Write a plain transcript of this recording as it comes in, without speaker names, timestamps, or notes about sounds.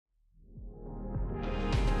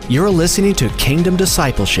You're listening to Kingdom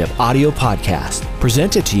Discipleship audio podcast,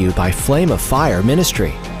 presented to you by Flame of Fire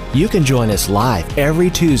Ministry. You can join us live every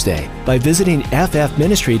Tuesday by visiting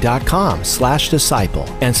ffministry.com/disciple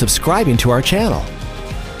and subscribing to our channel.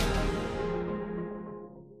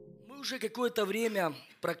 Мы уже какое-то время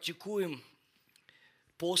практикуем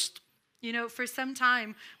пост. You know, for some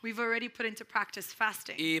time, we've already put into practice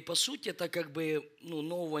fasting. И по сути это как бы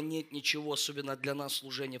нового нет ничего, особенно для нас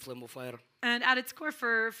служения Flame of Fire. And at its core,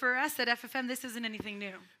 for us at FFM, this isn't anything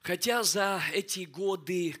new. Хотя за эти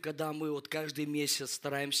годы, когда мы вот каждый месяц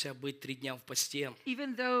стараемся быть 3 дня в посте,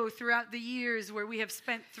 Even though throughout the years where we have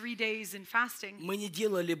spent 3 days in fasting, мы не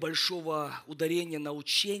делали большого ударения на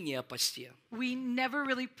учение о посте. we never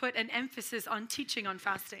really put an emphasis on teaching on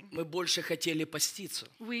fasting. Мы больше хотели поститься.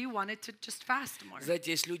 We wanted to just fast more. Знаете,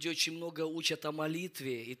 есть люди очень много учат о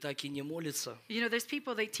молитве и так и не молятся. You know, there's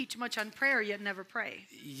people, they teach much on prayer yet never pray.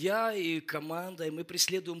 Я и команда, и мы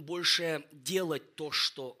преследуем больше делать то,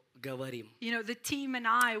 что говорим. You know, the team and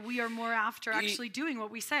I, we are more after actually doing what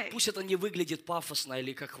we say. Пусть это не выглядит пафосно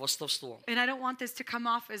или как хвастовство. And I don't want this to come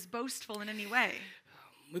off as boastful in any way.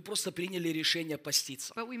 Мы просто приняли решение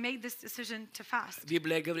поститься. But we made this decision to fast.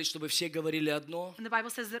 Библия говорит, чтобы все говорили одно, And the Bible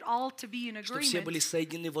says that all to be in чтобы все были agreement,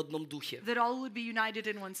 соединены в одном духе that all would be united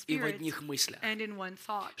in one и в spirit одних мыслях. and in one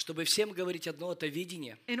thought. Чтобы всем говорить одно, это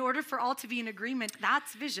видение. In order for all to be in agreement,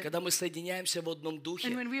 that's vision. Когда мы соединяемся в одном And духе,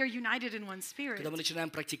 when we are united in one spirit, когда мы начинаем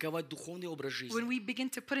практиковать духовный образ when жизни, we begin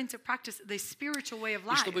to put into practice the spiritual way of и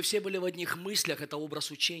life, чтобы все были в одних мыслях, это образ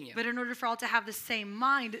учения, but in order for all to have the same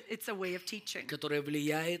mind, it's a way of teaching которое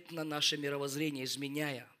влияет на наше мировоззрение,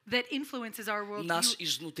 изменяя that influences our нас worldview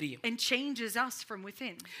изнутри. and changes us from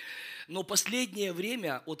within. Но последнее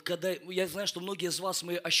время, вот когда я знаю, что многие из вас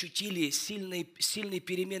мы ощутили сильные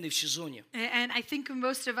перемены в сезоне. And I think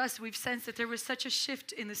most of us, we've sensed that there was such a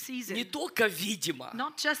shift in the Не season, только видимо,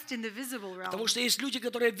 not just in the visible realm. потому что есть люди,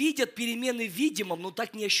 которые видят перемены в видимом, но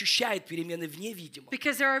так не ощущают перемены в невидимом.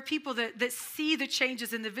 Because there are people that see the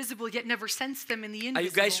changes in the visible yet never sense them in the Are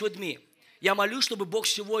you guys invisible. with me? Я молюсь, чтобы Бог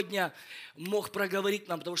сегодня мог проговорить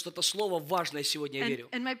нам, потому что это слово важное сегодня, я верю.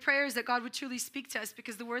 And my prayer is that God would truly speak to us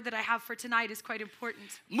because the word that I have for tonight is quite important.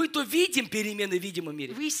 Мы то видим перемены в видимом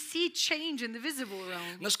мире. We see change in the visible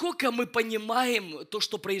realm, Насколько мы понимаем то,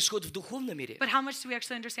 что происходит в духовном мире? but how much do we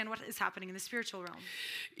actually understand what is happening in the spiritual realm?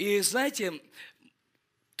 И знаете,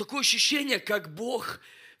 такое ощущение, как Бог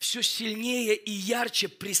все сильнее и ярче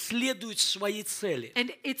преследует свои цели.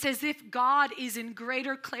 And it's as if God is in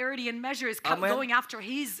greater clarity and measure is Amen. going after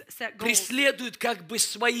His set goals. Преследует как бы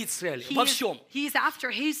свои цели. Во всем. He's after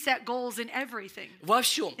His set goals in everything. Во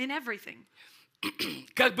всем. In everything.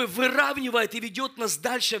 Как бы выравнивает и ведет нас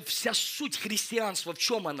дальше вся суть христианства. В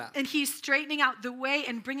чем она? And He's straightening out the way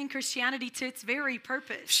and bringing Christianity to its very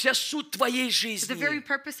purpose. Вся суть твоей The very жизни.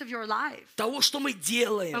 purpose of your life. Того, что мы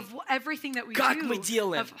делаем. Of everything that we Как do. мы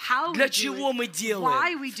делаем. Of how Для we do чего it, мы why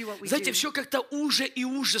делаем. we do what we Знаете, do. все как-то уже и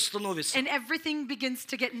уже становится. And everything begins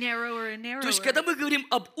to get narrower and То есть, narrower. когда мы говорим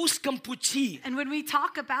об узком пути, And when we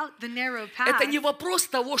talk about the narrow path, это не вопрос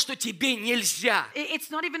того, что тебе нельзя. it's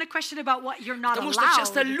not even a question about what you're not Потому что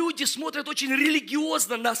часто allowed. люди смотрят очень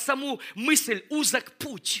религиозно на саму мысль «узок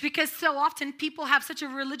путь». Because so often people have such a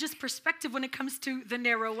religious perspective when it comes to the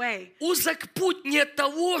narrow way. Узок путь не от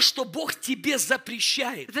того, что Бог тебе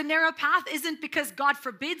запрещает. The narrow path isn't because God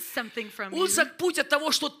forbids something from you. Узок путь от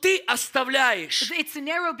того, что ты оставляешь. It's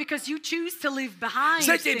narrow because you choose to leave behind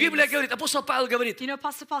Знаете, Библия things. говорит, апостол Павел говорит, You know,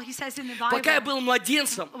 Apostle Paul, he says in the пока я Bible, был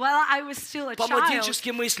младенцем, while I was still a child, по-младенчески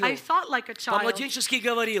мыслил, I thought like a child. по-младенчески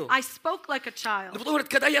говорил. I spoke like a Но child. потом говорит,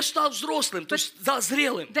 когда я стал взрослым, то есть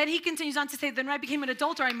зрелым, Then he continues on to say, then when I became an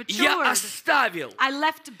adult or I я matured, оставил I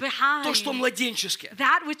left behind то, что младенческое.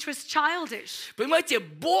 that which was childish. Понимаете,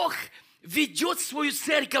 Бог ведет свою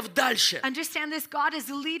церковь дальше. Understand this, God is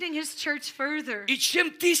leading His church further. И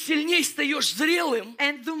чем ты сильнее стаешь зрелым,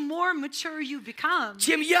 And the more mature you become,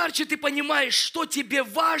 тем ярче ты понимаешь, что тебе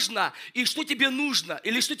важно и что тебе нужно.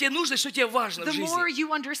 Или что тебе нужно и что тебе важно в the more жизни.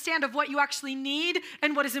 you understand of what you actually need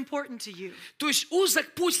and what is important to you. То есть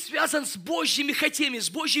узок путь связан с Божьими хотениями,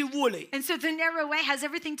 с Божьей волей. And so the narrow way has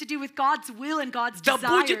everything to do with God's will and God's Да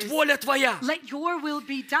будет desires. воля твоя. Let your will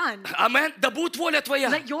be done. Аминь. Да будет воля твоя.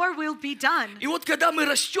 Let your will be be done. И вот когда мы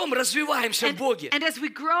растем, развиваемся в Боге, And as we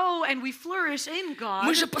grow and we flourish in God,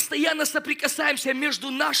 мы же постоянно соприкасаемся между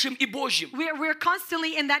нашим и Божьим. we're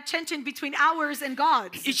constantly in that tension between ours and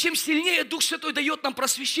God's. И чем сильнее Дух Святой дает нам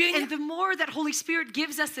просвещение, And the more that Holy Spirit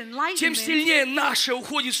gives us тем enlightenment, сильнее наше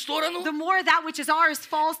уходит в сторону, the more that which is ours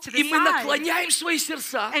falls to и the мы side. наклоняем свои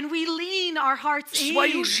сердца, And we lean our hearts in,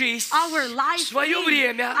 свою жизнь, our life свое in,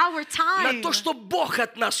 время our на time то, что Бог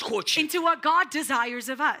от нас хочет. into what God desires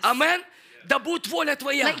of us. Амен. Да будет воля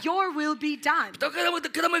Твоя. Let your will be done. Так,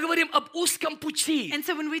 когда мы говорим об узком пути, And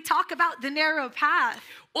so when we talk about the narrow path,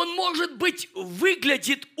 он, может быть,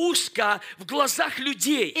 выглядит узко в глазах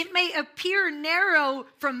людей, it may appear narrow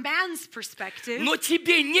from man's perspective, но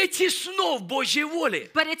тебе не тесно в Божьей воле.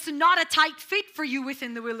 but it's not a tight fit for you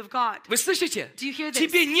within the will of God. Вы слышите? Do you hear this?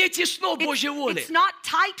 Тебе не тесно в Божьей воле. It's not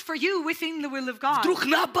tight for you within the will of God. Вдруг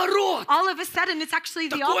наоборот. All of a sudden, it's actually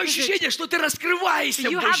the Такое opposite. ощущение, что ты раскрываешься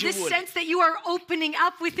You в have Божьей this воле. sense that you are opening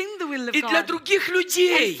up within the will of И для God. других And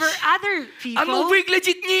людей for other оно people,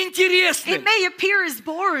 выглядит it неинтересным, may appear as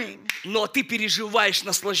boring, но ты переживаешь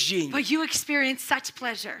наслаждение. but you experience such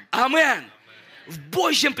pleasure. Амен. В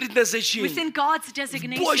Божьем предназначении. Within God's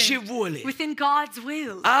Божьей designation, воле. within God's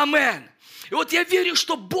will. Амен. И вот я верю,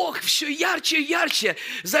 что Бог все ярче и ярче,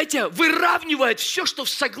 знаете, выравнивает все, что в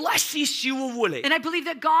согласии с Его волей. And I believe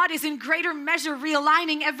that God is in greater measure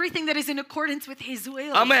realigning everything that is in accordance with His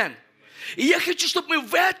will. Амен. И я хочу, чтобы мы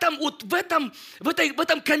в этом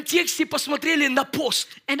контексте посмотрели на пост.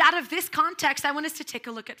 And out of this context, I want us to take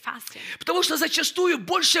a look at fasting. Потому что зачастую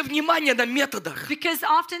больше внимания на методах. Because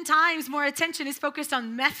oftentimes more attention is focused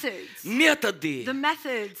on methods. Методы. The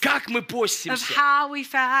methods Как мы of постимся. how we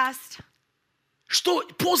fast, Что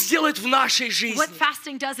пост делает в нашей жизни. what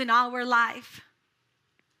fasting does in our life.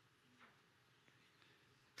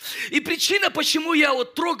 И причина, почему я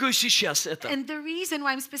вот трогаю сейчас это. And the reason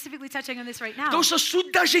why I'm specifically touching on this right now, Потому что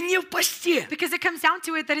суть даже не в посте. because it comes down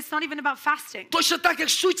to it that it's not even about fasting. Точно так, как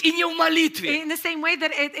суть и не в молитве. In the same way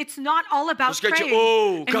that it's not all about скажете, praying.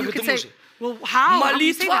 «О, And как you это could say, можно?» well, how do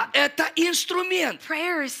you say Молитва – that? это инструмент.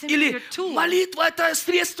 Prayer is simply Или a tool. молитва – это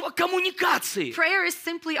средство коммуникации. Prayer is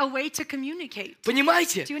simply a way to communicate.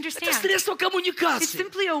 Понимаете? Do you understand? Это средство It's коммуникации.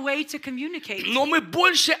 simply a way to communicate. Но мы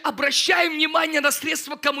больше обращаем внимание на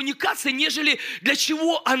средство коммуникации, нежели для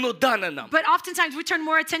чего оно дано нам. But oftentimes we turn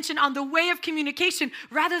more attention on the way of communication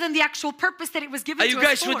rather than the actual purpose that it was given Are you to us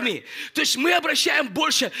guys for. with me? То есть мы обращаем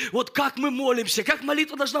больше, вот как мы молимся, как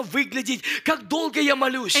молитва должна выглядеть, как долго я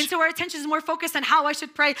молюсь. And so our attention is more focused on how I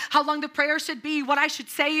should pray, how long the prayer should be, what I should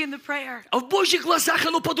say in the prayer. А в Божьих глазах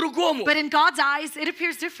оно по-другому. But in God's eyes, it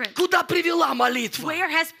appears different. Куда привела молитва? Where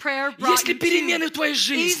has prayer brought Есть ли you перемены в твоей to?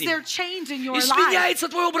 Is жизни? there change in your life? Изменяется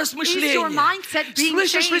твой образ Is your мышления? mindset being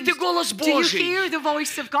Слышишь ли ты changed? голос Do you Божий? hear the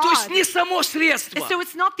voice of То есть God? не само средство, So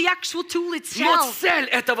it's not the actual tool но itself, цель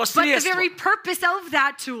этого but the средства. very purpose of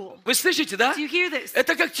that tool. Вы слышите, да? Do you hear this?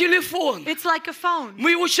 Это как телефон. It's like a phone.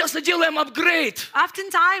 Мы его часто делаем апгрейд.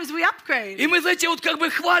 Oftentimes we upgrade. И мы, знаете, вот как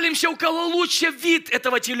бы хвалимся, у кого лучше вид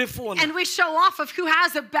этого телефона. And we show off of who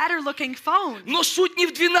has a better looking phone. Но суть не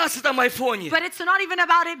в 12-м айфоне. But it's not even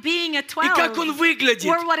about it being a И как он 12 выглядит.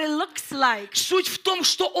 or what it looks like. Суть в том,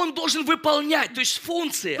 что он должен выполнять, то есть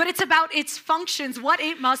функция. But it's about its functions, what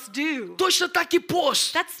it must do. Точно так и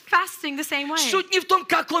пост. That's fasting the same way. Суть не в том,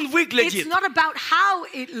 как он It's выглядит. not about how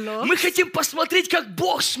it looks. Мы хотим посмотреть, как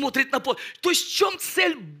Бог смотрит на пост. То есть в чем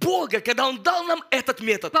цель Бога, когда Он дал нам этот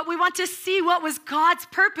метод? But we want to see what was God's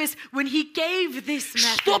purpose when He gave this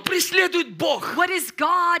Что method. преследует Бог? What is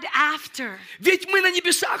God after? Ведь мы на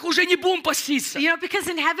небесах уже не будем поститься. You know, because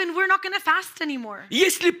in heaven we're not going to fast anymore.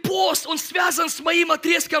 Если пост, он связан с моим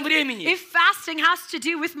отрезком времени, If fasting has to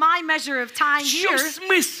do with my measure of time в чем here,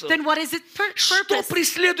 смысл? then what is its Что purpose?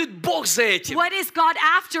 преследует Бог за этим? What is God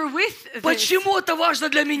after with this? Почему это важно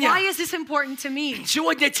для меня? Why is this important to me?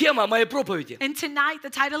 Сегодня тема моей проповеди. And tonight, the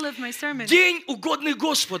title of my sermon, День, угодный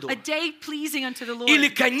Господу. A Day Pleasing unto the Lord, Или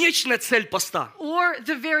конечная цель поста. or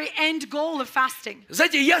the very end goal of fasting.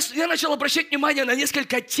 Знаете, я начал обращать внимание на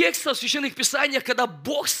несколько текстов в Священных Писаниях, когда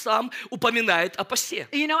Бог сам упоминает о посте.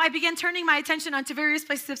 You know, I began turning my attention onto various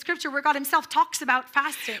places of Scripture where God Himself talks about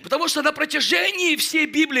fasting. Потому что на протяжении всей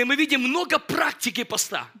Библии мы видим много практики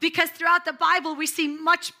поста. Because throughout the Bible, we see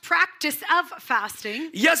much practice of fasting.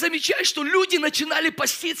 Я замечаю, что люди начинали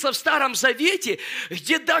поститься в Старом Завете,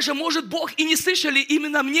 где даже, может, Бог и не слышали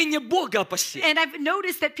именно мнение Бога о посте. And I've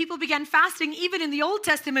noticed that people began fasting even in the Old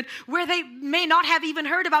Testament where they may not have even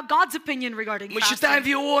heard about God's opinion regarding Мы читаем в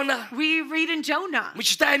fasting. Иона, We read in Jonah. мы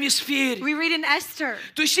читаем Исфирь. We read in Esther.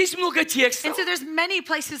 То есть есть много текстов. And so there's many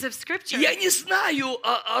places of scripture. Я не знаю,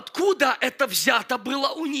 откуда это взято было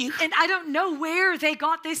у них. And I don't know where they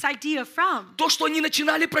got this idea from. То, что они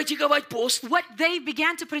начинали практиковать пост. What they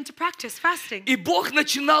began to put into practice, fasting. И Бог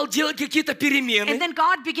начинал делать какие-то перемены. And then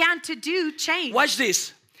God began to do change. Watch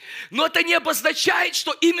this. Но это не обозначает,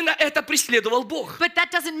 что именно это преследовал Бог. But that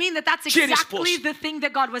doesn't mean that that's Через exactly пост. the thing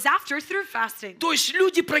that God was after through fasting. То есть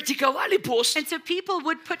люди практиковали пост, And so people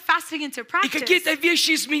would put fasting into и practice. какие-то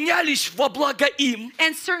вещи изменялись во благо им,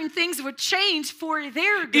 And certain things would change for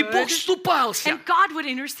their и Бог good. вступался. And God would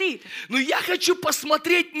intercede. Но я хочу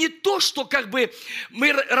посмотреть не то, что как бы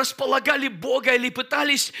мы располагали Бога или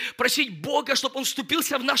пытались просить Бога, чтобы Он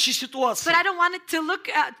вступился в наши ситуации. But I don't want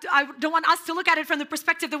us to look at it from the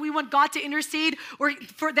perspective that we want God to intercede or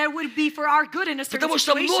for that would be for our good in a certain Потому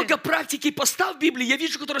что situation. много практики поста в Библии, я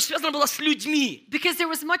вижу, которая связана была с людьми Because there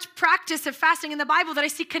was much practice of fasting in the Bible that I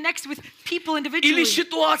see connects with people или individually.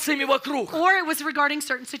 ситуациями вокруг. Or it was regarding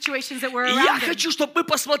certain situations that were И я around them. хочу, чтобы мы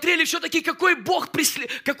посмотрели все-таки, какой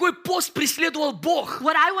пост преследовал Бог.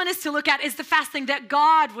 What I want us to look at is the fasting that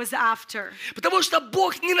God was after. Потому что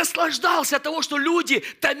Бог не наслаждался от того, что люди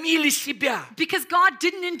томили себя. Because God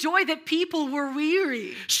didn't enjoy that people were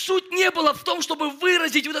weary. Суть не было в том, чтобы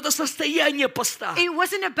выразить вот это состояние поста. It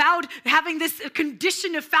wasn't about having this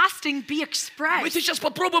condition of fasting be Мы expressed. сейчас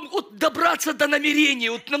попробуем добраться до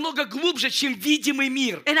намерения, намного глубже, чем видимый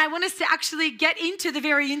мир, And I want us to actually get into the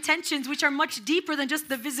very intentions which are much deeper than just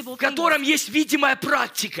the visible в things. котором есть видимая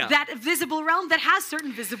практика. That visible realm that has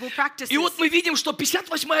certain visible practices. И вот мы видим, что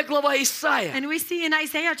 58 глава Исаия, And we see in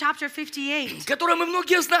Isaiah chapter 58, которую мы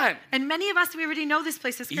многие знаем, and many of us, we already know this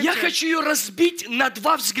place of я scripture. хочу ее разбить на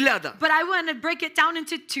два взгляда. But I want to break it down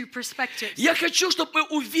into two perspectives. Я хочу, чтобы мы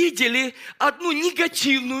увидели одну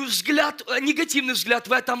негативный взгляд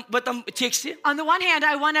в этом тексте. On the one hand,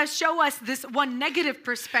 I want to show us this one negative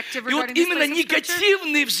perspective И вот regarding this именно place of scripture.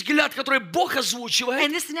 негативный взгляд, который Бог озвучивает,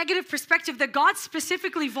 And this negative perspective that God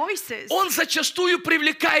specifically voices, он зачастую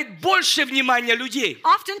привлекает больше внимания людей,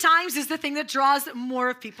 oftentimes is the thing that draws more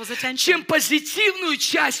of people's attention. чем позитивную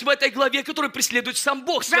часть в этой главе, которую преследует сам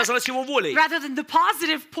Бог, связанная с Его волей. Rather than the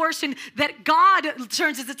positive portion that God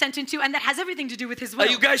turns his attention to and that has everything to do with his will. Are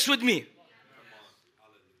you guys with me?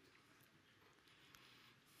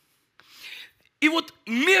 И вот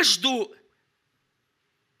между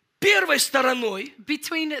первой стороной,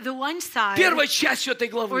 Between the one side первой частью этой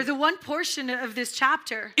or главы the one portion of this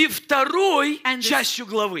chapter и второй and частью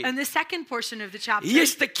главы the second portion of the chapter,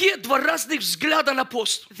 есть такие два разных взгляда на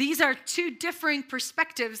пост. these are two differing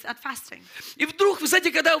perspectives at fasting. И вдруг, вы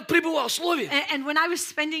знаете, когда я пребывал в Слове, And when I was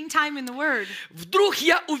spending time in the Word, вдруг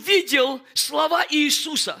я увидел слова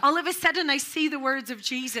Иисуса, all of a sudden I see the words of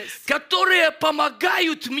Jesus которые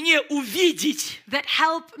помогают мне увидеть that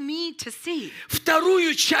help me to see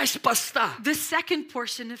вторую часть поста. the second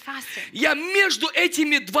portion of fasting. Я между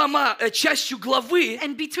этими двумя частью главы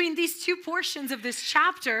And between these two portions of this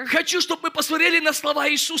chapter, хочу, чтобы мы посмотрели на слова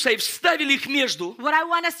Иисуса и вставили их между. what I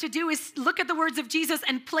want us to do is look at the words of Jesus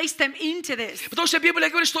and place them into this. Потому что Библия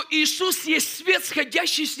говорит, что Иисус есть свет,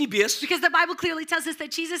 сходящий с небес, Because the Bible clearly tells us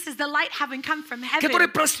that Jesus is the light having come from heaven который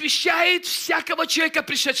просвещает всякого человека,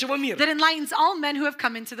 пришедшего в мир. that enlightens all men who have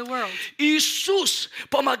come into the world. Иисус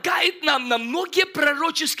помогает нам на многие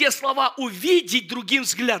пророческие слова увидеть другим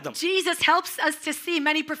взглядом. Jesus helps us to see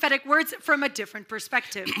many prophetic words from a different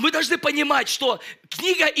perspective. Мы должны понимать, что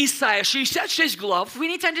книга Исаия, 66 глав, We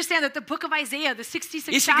need to understand that the book of Isaiah, the 66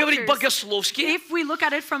 если говорить chapters, богословски, if we look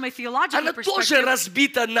at it from a theological она тоже perspective,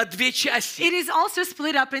 разбита на две части. it is also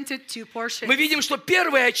split up into two portions. Мы видим, что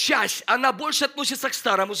первая часть, она больше относится к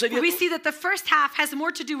Старому Завету, We see that the first half has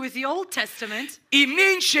more to do with the Old Testament, и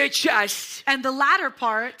меньшая часть, and the latter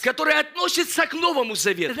part которая относится к Новому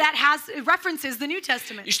Завету. that has references the New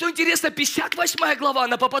Testament. И что интересно, 58 глава,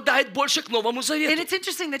 она попадает больше к Новому And Завету. it's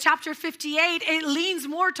interesting that chapter 58, it leans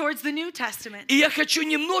more towards the New Testament. И я хочу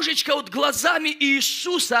немножечко вот глазами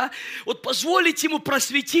Иисуса вот позволить Ему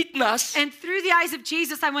просветить нас, And through the eyes of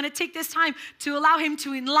Jesus, I want to take this time to allow him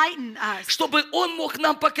to enlighten us, чтобы Он мог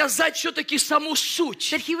нам показать все-таки саму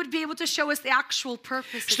суть. that he would be able to show us the actual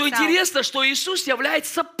purpose Что itself. интересно, что Иисус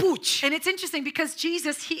является путь. And it's interesting because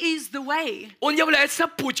Jesus, he is the way. Он является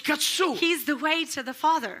путь к Отцу. He's the way to the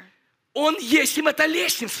Father. Он есть им эта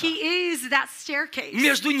лестница He is that staircase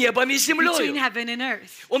между небом и between землей. heaven and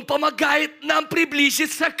earth. Он помогает нам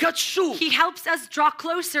приблизиться к Отцу. He helps us draw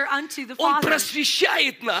closer unto the Он Father.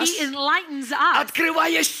 просвещает нас, He enlightens us.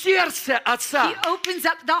 открывая сердце He Отца. opens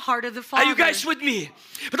up the heart of the Are you Father. guys with me?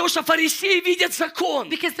 Потому что фарисеи видят закон,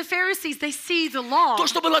 Because the Pharisees, they see the law, то,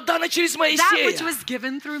 что было дано через that which Моисея. was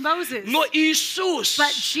given through Moses. Но Иисус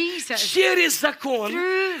But Jesus, через закон,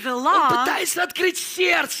 through the Он law, пытается открыть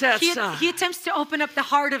сердце Отца. he attempts to open up the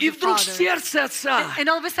heart of И the вдруг Father. сердце Отца, And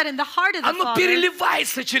all of a sudden, the heart of the оно Father,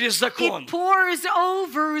 переливается через закон. it pours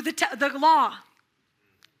over the law.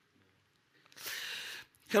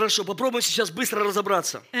 Хорошо, попробуем сейчас быстро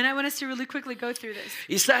разобраться. And I want us to really quickly go through this.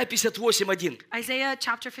 Исайя 58:1. Isaiah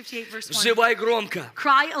chapter 58, verse 1. Взывай громко,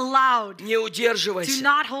 Cry aloud. не Do удерживайся,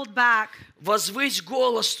 not hold back. возвысь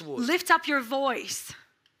голос твой. Lift up your voice.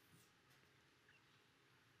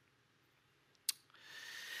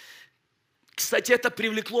 Кстати, это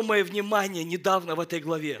привлекло мое внимание недавно в этой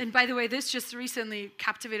главе. And by the way, this just recently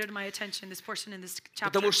captivated my attention, this portion in this chapter.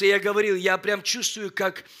 Потому что я говорил, я прям чувствую,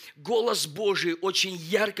 как голос Божий очень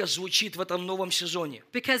ярко звучит в этом новом сезоне.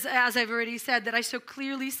 Because as I've already said, that I so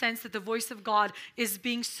clearly sense that the voice of God is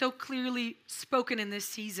being so clearly spoken in this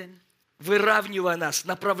season. Выравнивая нас,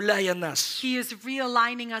 направляя нас. He is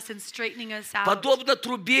realigning us and straightening us out. Подобно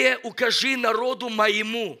трубе укажи народу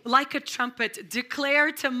моему Like a trumpet,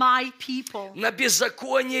 declare to my people на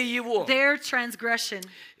беззаконие его. their transgression.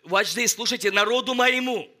 Watch this, слушайте, народу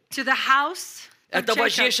моему. To the house of Это Jacob.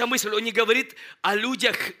 важнейшая мысль. Он не говорит о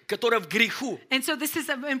людях, которые в греху. And so this is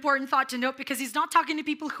an important thought to note because he's not talking to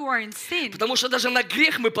people who are in sin. Потому что даже на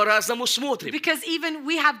грех мы по-разному смотрим. Because even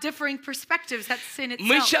we have differing perspectives at sin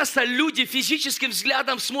Мы itself. часто, люди, физическим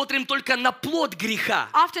взглядом смотрим только на плод греха.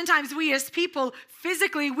 Oftentimes we as people,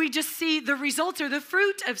 physically, we just see the results or the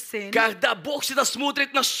fruit of sin. Когда Бог всегда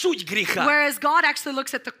смотрит на суть греха. Whereas God actually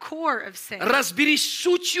looks at the core of sin. Разберись с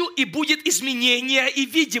сутью, и будет изменение и в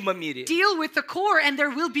видимом мире. Deal with the core and there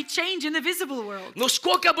will be change in the visible world. Но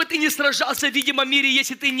сколько бы ты ни сражался в видимом мире,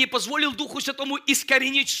 если ты не позволил Духу Святому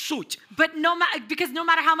искоренить суть. But because no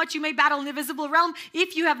matter how much you may battle in the visible realm,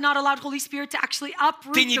 if you have not allowed Holy Spirit to actually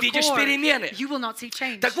uproot Ты не the видишь core, перемены. you will not see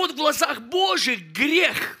change. Так вот, в глазах Божьих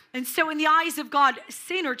грех, And so in the eyes of God,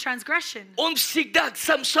 sin or transgression, он всегда,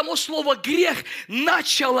 само слово грех,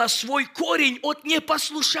 начало свой корень от and the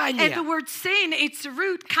непослушания. word sin, its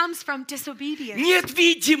root comes from disobedience. Нет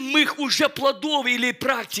видимых уже плодов или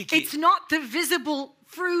практики. It's not the visible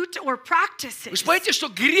fruit or Вы practices. же понимаете, что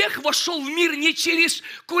грех вошел в мир не через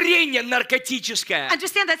курение наркотическое,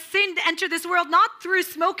 Understand that sin entered this world not through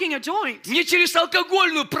smoking a joint, не через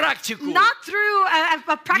алкогольную практику, not through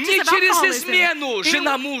a practice не of через alcoholism. измену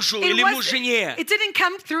жена мужу или муж жене, It didn't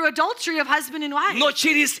come through adultery of husband and wife, но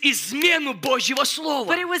через измену Божьего Слова.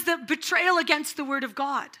 but it was the betrayal against the word of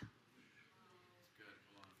God.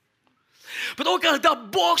 Потому когда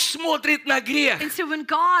Бог смотрит на грех, And so when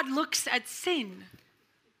God looks at sin,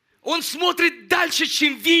 Он смотрит дальше,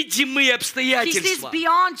 чем видимые He sees обстоятельства.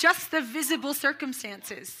 beyond just the visible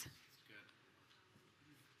circumstances.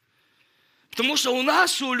 Потому что у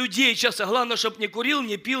нас, у людей часто главное, чтобы не курил,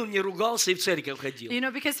 не пил, не ругался и в церковь ходил. You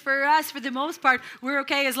know, because for us, for the most part, we're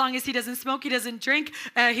okay as long as he doesn't smoke, he doesn't drink,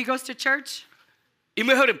 he goes to church. И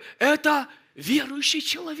мы говорим, это верующий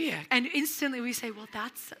человек. And instantly we say, well,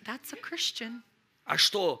 that's a Christian. А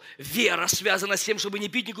что, вера связана с тем, чтобы не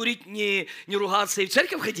пить, не курить, не ругаться и в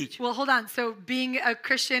церковь ходить? Well, hold on. So being a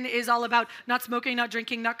Christian is all about not smoking, not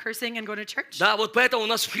drinking, not cursing, and going to church. Да, вот поэтому у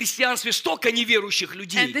нас в христианстве столько неверующих And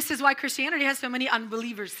людей. this is why Christianity has so many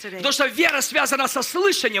unbelievers today. Потому что вера связана со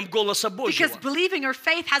слышанием голоса Because Божьего. believing or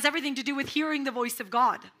faith has everything to do with hearing the voice of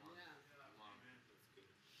God.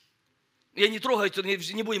 Я не трогаю,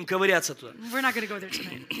 не будем ковыряться туда. We're not going to go there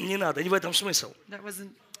tonight. Не надо, не в этом смысл. That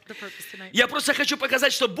wasn't the purpose tonight. Я просто хочу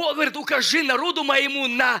показать, что Бог говорит, укажи народу моему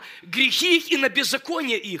на грехи их и на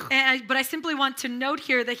беззаконие их. But I simply want to note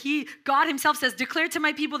here that God himself says, declare to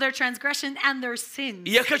my people their transgression and their sins. И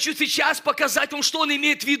я хочу сейчас показать вам, что Он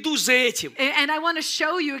имеет в виду за этим. And I want to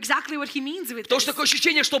show you exactly what he means with Потому this. что такое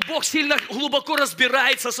ощущение, что Бог сильно глубоко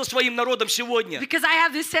разбирается со своим народом сегодня. Because I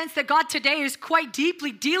have this sense that God today is quite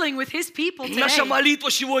deeply dealing with his people today. Наша молитва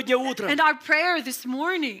сегодня утром. And our prayer this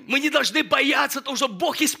morning, Мы не должны бояться того, что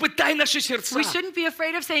Бог испытай наши сердца. We shouldn't be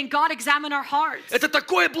afraid of saying, God, examine our hearts. Это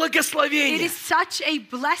такое It благословение, is such a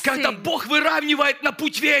когда blessing Бог выравнивает на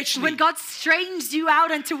путь вечный. when God straightens you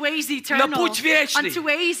out unto ways eternal. путь вечный. Unto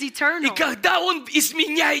ways И eternal. когда Он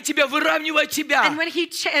изменяет тебя, выравнивает тебя, And when He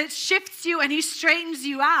shifts you and He straightens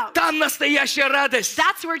you out, там настоящая радость,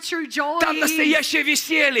 that's where true joy там is. настоящее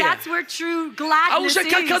веселье. That's where true А gladness уже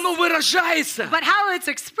как is. оно выражается. But how it's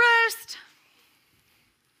expressed.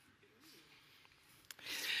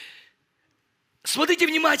 Смотрите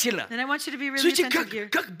внимательно. And I want you to be really Смотрите, attentive here.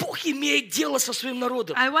 как Бог имеет дело со своим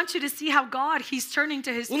народом. I want you to see how God, He's turning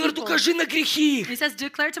to His Он говорит, people. укажи на грехи их. He says,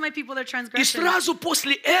 declare to my people their И transgressions. сразу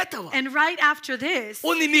после этого And right after this,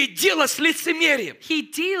 Он имеет дело с лицемерием. He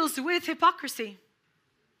deals with hypocrisy.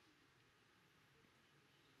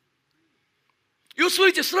 И вот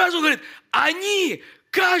смотрите, сразу говорит, они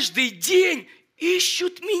каждый день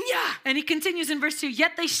ищут меня. And He continues in verse 2,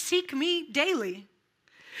 yet they seek me daily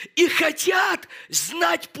И хотят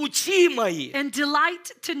знать пути мои. and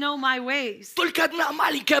delight to know my ways. Только одна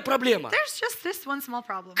маленькая проблема. There's just this one small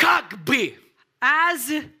problem. Как бы As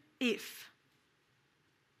if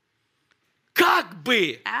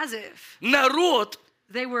народ,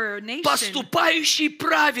 they were a nation поступающий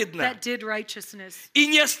праведно that did righteousness и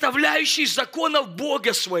не оставляющий законов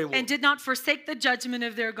Бога своего. and did not forsake the judgment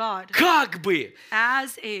of their God. Как бы.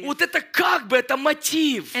 As if. Вот это как бы, это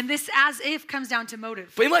мотив. And this as if comes down to motive.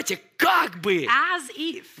 Понимаете, как бы. As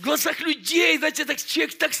if. В глазах людей, знаете, так,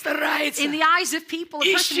 человек так старается. In the eyes of people,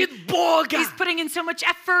 a person Ищет Бога. is putting in so much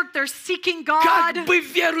effort, they're seeking God. Как бы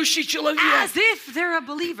верующий человек. As if they're a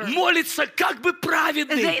believer. Молится как бы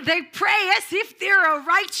праведный. They pray as if they're a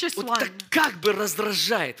righteous Вот one. так как бы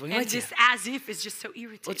раздражает, And понимаете? this as if is just so Вот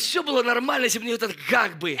irritating. все было нормально, если бы не вот это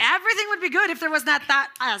как бы. Everything would be good if there was not that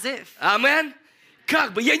as if. Амен.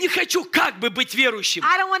 Как бы. Я не хочу как бы быть верующим.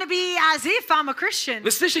 I don't want to be as if I'm a Christian.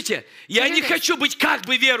 Вы слышите? Я hear не this? хочу быть как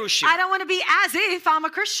бы верующим. I don't want to be as if I'm a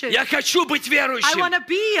Christian. Я хочу быть I верующим. want to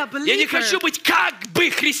be a Я не believer. хочу быть как бы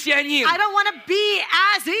христианин. I don't want to be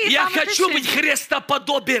as if Я I'm a хочу быть Christian.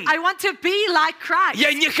 христоподобен. I want to be like Christ.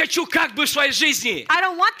 Я не хочу как бы в своей жизни. I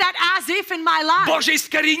don't want that as if in my life. Боже,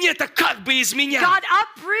 искорени это как бы из меня. God,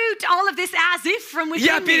 uproot all of this as if from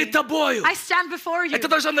Я within перед me. тобою. I stand before you. Это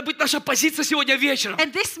должна быть наша позиция сегодня вечером.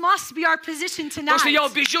 And this must be our position Потому что я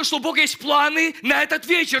tonight. убежден, что у Бога есть планы на этот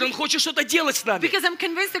вечер. Он хочет что-то делать с нами. Because I'm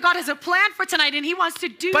convinced that God has a plan for tonight and He wants to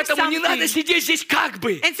do Поэтому не надо something. сидеть здесь как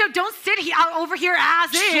бы. And so don't sit over here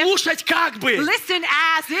as if. Слушать как бы. Listen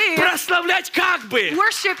as if. Прославлять как бы.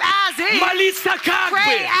 Worship as if. Молиться как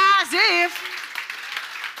Pray бы. as if.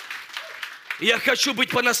 Я хочу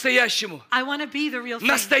быть по-настоящему. I want to be the real thing.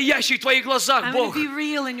 Настоящий в твоих глазах, I want Бог. to be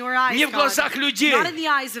real in your eyes, Не в God. глазах людей. Not in the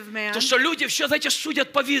eyes of man. Потому что люди все, знаете,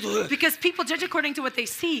 судят по виду. Because people judge according to what they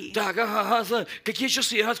see. Так, ага, какие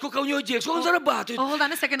часы, сколько у него денег, сколько он зарабатывает. Oh, hold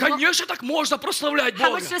on a second. Конечно, так можно прославлять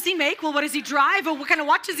How Бога. much does he make? Well, what does he drive? Or what kind of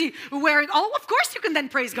watch is he wearing? Oh, of course you can then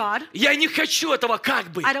praise God. Я не хочу этого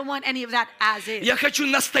как бы. I don't want any of that as if. Я хочу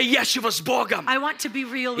настоящего с Богом. I want to be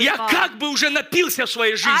real with Я God. как бы уже напился в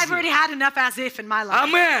своей I've already жизни. had enough as if in my life.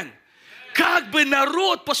 Амен. Как бы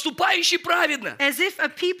народ, поступающий праведно. As if a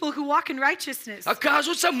people who walk in righteousness.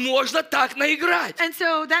 Оказывается, можно так наиграть. And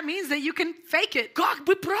so that means that you can fake it. Как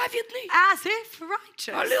бы праведный. As if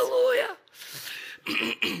righteous. Аллилуйя.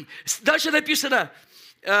 Дальше написано,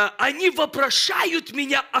 они вопрошают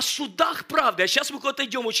меня о судах правды. А сейчас мы куда-то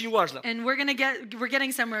идем, очень важно. And we're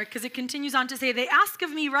getting somewhere because it continues on to say, they ask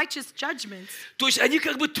of me righteous judgments. То есть они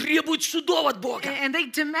как бы требуют судов от Бога. And they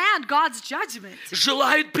demand God's judgment.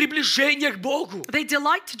 Желают приближения к Богу. They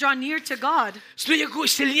delight to draw near to God. Смотрите, какое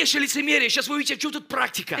сильнейшее лицемерие. Сейчас вы увидите, что тут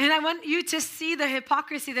практика. And I want you to see the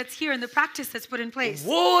hypocrisy that's here and the practice that's put in place.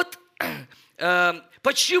 Вот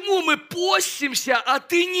почему мы постимся, а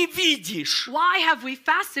ты не видишь. Why have we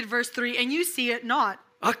fasted, verse 3, and you see it not?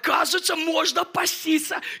 Оказывается, можно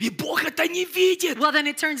поститься, и Бог это не видит. Well, then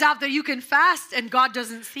it turns out that you can fast and God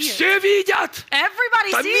doesn't see it. Все видят.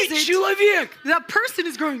 Everybody sees Томит it. человек. The person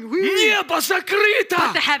is going, "Woo," Небо but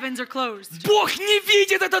закрыто. the heavens are closed. Бог не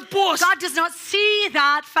видит этот пост. God does not see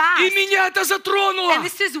that И fast. меня это затронуло. And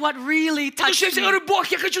this is what really Потому что я touched всегда me. говорю, Бог,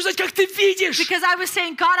 я хочу знать, как ты видишь. Because I was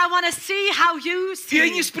saying, God, I want to see how you И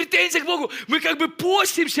они see. с претензией к Богу. Мы как бы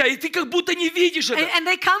постимся, и ты как будто не видишь это. And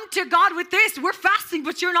they come to God with this, we're fasting,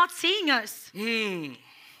 but you're not seeing us.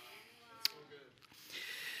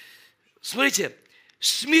 Смотрите,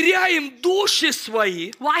 смиряем души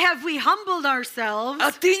свои, Why have we humbled ourselves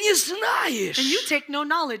а ты не and you знаешь. take no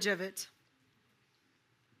knowledge of it?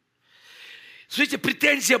 Смотрите,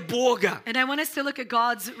 претензия Бога. And I want us to look at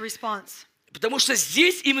God's response. Потому что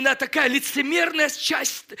здесь именно такая лицемерная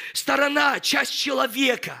сторона, часть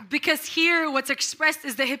человека. Because here what's expressed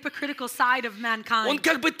is the hypocritical side of Он mankind.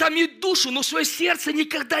 как бы томит душу, но свое сердце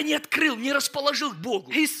никогда не открыл, не расположил к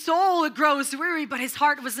Богу. His soul grows weary, but his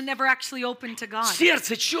heart was never actually open to God.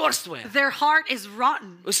 Сердце черствое. Their heart is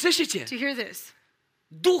rotten. Вы слышите? To hear this,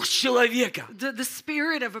 Дух человека. the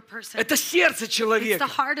spirit of a person, Это сердце it's the человека.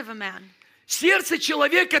 heart of a man. Сердце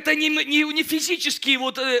человека это не физический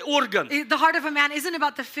орган. The heart of a man isn't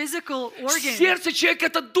about the physical organ. Сердце человека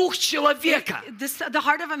это дух человека. The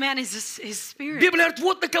heart of a man is his spirit. Библия говорит,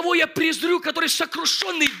 вот на кого я презрю, который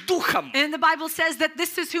сокрушенный духом. And the Bible says that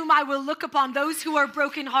this is whom I will look upon, those who are Вот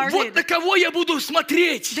brokenhearted. на кого я буду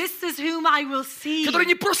смотреть. This is whom I will see. Который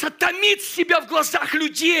не просто томит себя в глазах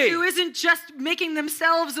людей, Who isn't just making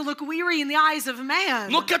themselves look weary in the eyes of man.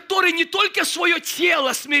 но который не только свое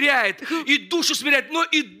тело смиряет и душу смиряет, но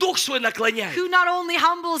и дух свой наклоняет. Who not only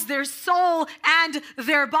humbles their soul and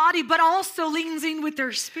their body, but also leans in with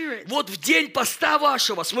their spirit. Вот в день поста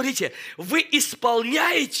вашего, смотрите, вы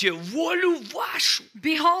исполняете волю вашу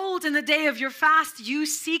Behold, in the day of your fast, you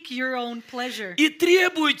seek your own pleasure и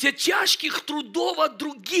требуете тяжких трудов от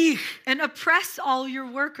других. and oppress all your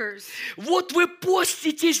workers. Вот вы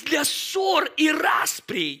поститесь для ссор и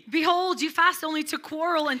расприй, Behold, you fast only to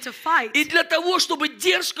quarrel and to fight, и для того, чтобы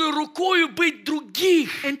дерзкой рукою быть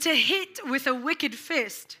других. and to hit with a wicked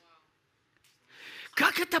fist.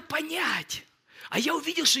 Как это понять? А я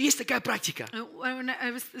увидел, что есть такая практика. When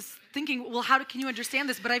I was thinking, well, how can you understand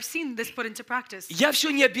this? But I've seen this put into practice. Я все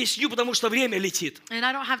не объясню, потому что время летит. And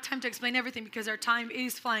I don't have time to explain everything because our time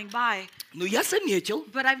is flying by. Но я заметил,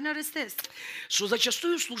 But I've noticed this, что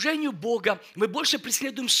зачастую в служении Бога мы больше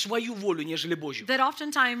преследуем свою волю, нежели Божью. that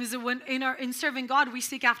oftentimes when in serving God, we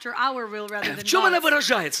seek after our will rather В than чем она God's.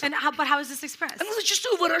 выражается? But how is this expressed? Она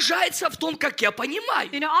зачастую выражается в том, как я понимаю.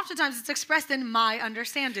 You know, oftentimes it's expressed in my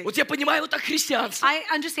understanding. Вот я понимаю вот так христианство, I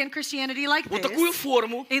understand Christianity like вот такую this,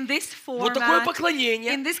 форму, in this вот такое format,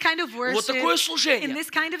 поклонение, in this kind of вот worship, такое in служение. this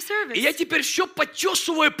kind of service. И я теперь все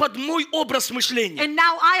подтесываю под мой образ мышления. And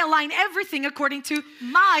now I align everything according to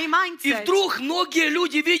my И mindset. вдруг многие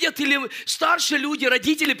люди видят, или старшие люди,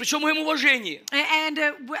 родители, причем в моем уважении,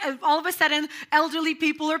 And all of a sudden, elderly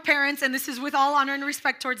people or parents, and this is with all honor and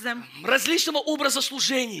respect towards them, различного образа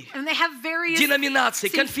служений, and they have various деноминаций,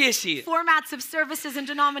 конфессии. formats of services and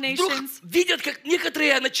Вдруг denominations. видят, как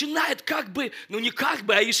некоторые начинают как бы, ну не как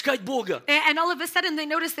бы, а искать Бога. And all of a sudden, they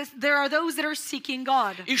notice that there are those that are seeking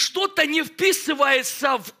God. И что-то не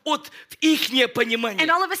вписывается в ихнее понимание. And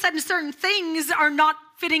all of a sudden, certain things are not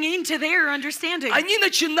fitting into their understanding. Они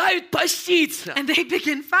начинают поститься. And they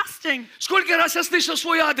begin fasting. Сколько раз я слышал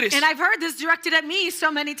свой адрес? And I've heard this directed at me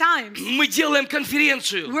so many times. Мы делаем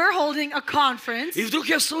конференцию. We're holding a conference, И вдруг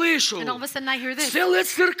я слышу, and all of a sudden I hear this. целая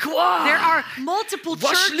церква, There are multiple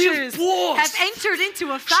Вошли в churches пост, have entered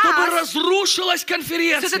into a чтобы fast разрушилась so that the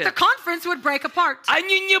конференция. conference would break apart.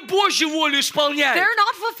 Они не Божью волю исполняют. They're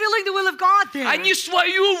not fulfilling the will of God there. Они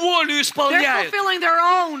свою волю They're исполняют, fulfilling their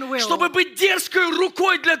own will чтобы быть дерзкой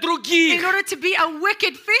рукой для in других. order to be a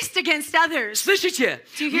wicked fist against others. Слышите?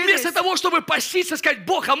 Do you hear Вместо this? того, чтобы поститься, сказать,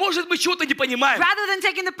 Бог, а может мы чего-то не понимаем? Rather than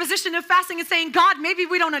taking the position of fasting and saying, God, maybe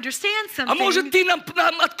we don't understand А может something. ты нам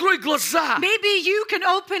открой глаза? Maybe you can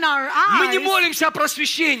open our Мы не eyes. молимся о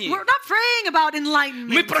просвещении. We're not praying about Мы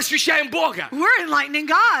enlightenment. просвещаем Бога. We're enlightening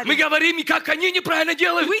God. Мы говорим, как они неправильно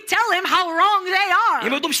делают. We tell him how wrong they И мы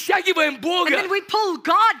are. потом стягиваем And Бога. then we pull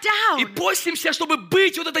God И down. постимся, чтобы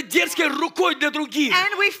быть вот этой дерзкой рукой для других.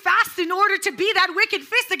 And we fast in order to be that wicked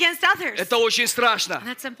fist against others. Это очень страшно. And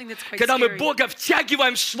that's something that's quite Когда мы scary. Бога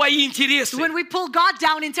втягиваем в свои интересы. When we pull God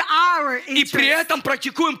down into our И при interests. этом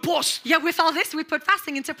практикуем пост. Yet with all this, we put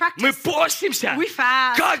fasting into Мы practice. постимся. We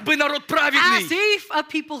fast Как бы народ as праведный. if a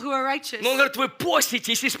people who are righteous. Но он говорит, вы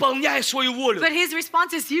поститесь, исполняя свою волю. But his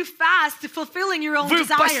response is, you fast, fulfilling your own Вы в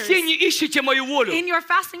desires. посте не ищете мою волю. In your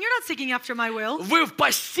fasting, you're not seeking after my will. Вы в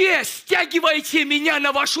посте стягиваете меня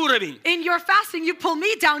на ваш уровень. In your fasting, you pull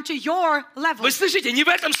me down to your level. Вы слышите, не в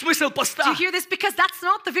этом смысл Do поста. you hear this? Because that's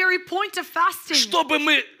not the very point of fasting. Чтобы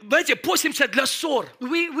мы, знаете, постимся для ссор.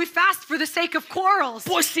 We fast for the sake of quarrels.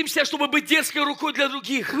 Постимся, чтобы быть дерзкой рукой для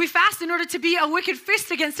других. We fast in order to be a wicked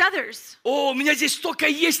fist against others. О, у меня здесь столько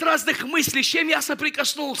есть разных мыслей, с чем я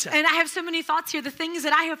соприкоснулся. And I have so many thoughts here, the things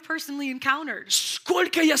that I have personally encountered.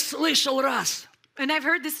 Сколько я слышал раз, And I've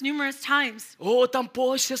heard this numerous times. О, там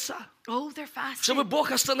постятся, Oh, they're fasting. чтобы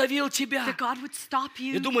Бог остановил тебя. That God would stop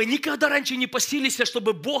Я you. думаю, никогда раньше не постились,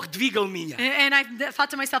 чтобы Бог двигал меня. And I thought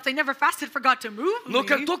to myself, they never fasted for God to move Но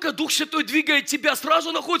как me. только Дух Святой двигает тебя,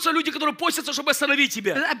 сразу находятся люди, которые постятся, чтобы остановить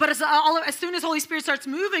тебя. But as soon as Holy Spirit starts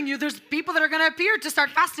moving you, there's people that are going to appear to start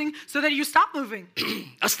fasting so that you stop moving.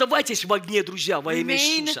 Оставайтесь в огне, друзья, во имя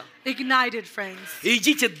Remain Иисуса. ignited, friends. И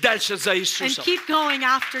идите дальше за And Иисусом. keep going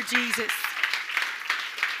after Jesus.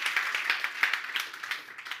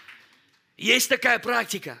 Есть такая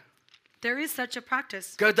практика, There is such a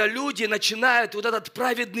practice. когда люди начинают вот этот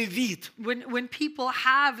праведный вид. When people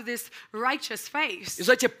have this righteous И face.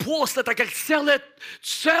 знаете, пост это как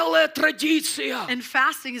целая традиция. And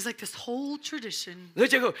fasting is like this whole tradition.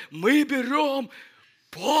 Знаете, мы берем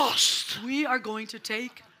пост. We are going to take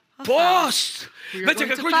a fast. Пост! We are Знаете, going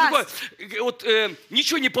как to вроде fast. такое, вот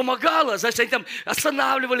ничего не помогало, знаешь, они там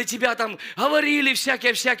останавливали тебя, там говорили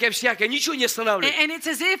всякое, ничего не останавливали. And it's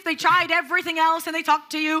as if they tried everything else and they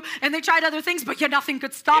talked to you and they tried other things, but yet nothing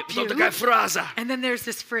could stop Потом you. такая фраза. And then there's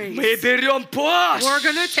this phrase. Мы берем пост. We're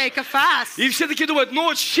going to take a fast. И все такие думают,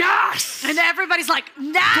 ну сейчас. And everybody's like,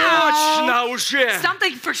 Точно now, уже.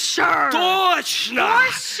 something for sure. Точно.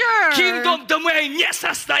 For sure. Kingdom Domain не Kingdom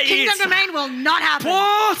состоится. domain will not happen.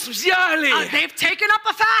 Пост взяли. They've taken up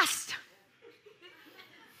a fast.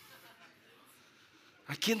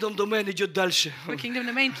 А Kingdom Domain идет дальше. But Kingdom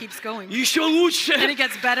domain keeps going. Еще лучше. And it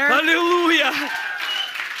gets better. Аллилуйя.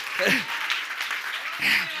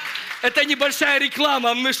 Это небольшая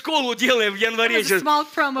реклама. Мы школу делаем в январе. It was a small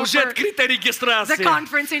promo Уже for открыта The регистрация.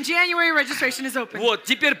 conference in January, registration is open. Вот,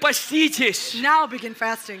 теперь поститесь, Now begin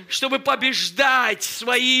fasting. чтобы побеждать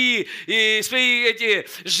свои эти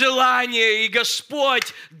желания. И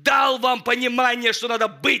Господь дал вам понимание, что надо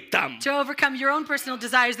быть там. To overcome your own personal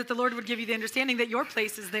desires, that the Lord would give you the understanding that your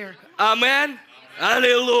place is there. Амен.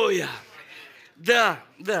 Аллилуйя. Да.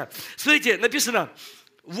 Смотрите, написано,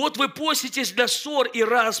 вот вы поститесь для ссор и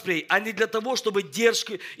расприй, а не для того, чтобы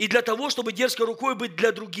дерзкой рукой быть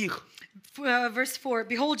для других. Verse 4,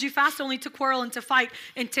 behold, you fast only to quarrel and to fight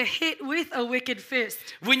and to hit with a wicked fist.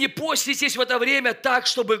 Вы не поститесь в это время так,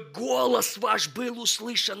 чтобы голос ваш был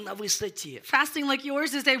услышан на высоте. Fasting like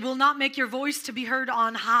yours this day will not make your voice to be heard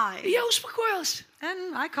on high. И я успокоился.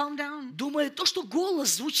 And I calmed down. Думаю, то, что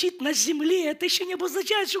голос звучит на земле, это еще не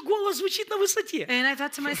обозначает, что голос звучит на высоте. And I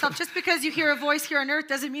thought to myself, just because you hear a voice here on earth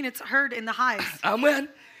doesn't mean it's heard in the highs. Амен.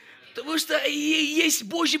 Потому что есть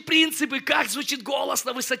Божьи принципы, как звучит голос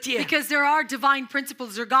на высоте. Because there are divine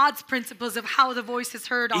principles or God's principles of how the voice is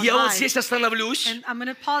heard on Я вот high. здесь остановлюсь. And I'm going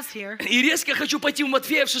to pause here. И резко хочу пойти в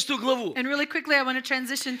Матфея в 6 главу. And really quickly, I want to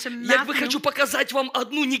transition to Я бы Matthew, хочу показать вам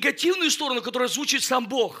одну негативную сторону, которая звучит сам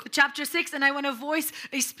Бог, chapter 6, and I want to voice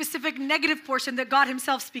a specific negative portion that God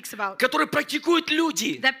himself speaks about, которую практикуют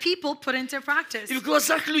люди. that people put into practice. И в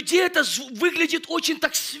глазах людей это выглядит очень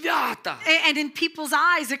так свято. And in people's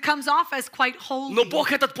eyes, it comes off as quite holy. Но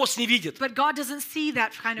Бог этот пост не видит. But God doesn't see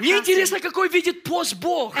that kind of Мне fasting. интересно, какой видит пост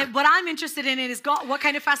Бог. And what I'm interested in is God, what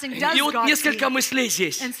kind of fasting does И вот God see? несколько мыслей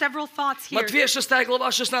здесь. And several thoughts here. Матфея 6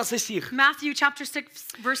 глава, 16 стих. Matthew chapter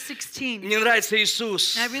 6, verse 16. Мне нравится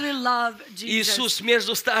Иисус. I really love Jesus. Иисус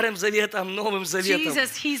между Старым Заветом, Новым Заветом.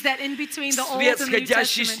 Jesus, he's that in between the Old Свет, and the New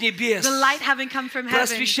сходящий с Testament. небес, The light having come from heaven.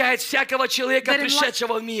 просвещает всякого человека, That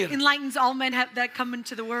пришедшего в мир. enlightens all men that come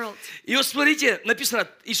into the world. И вот смотрите, написано,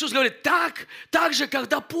 Иисус говорит, так же,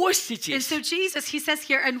 когда And поститесь, so Jesus, he says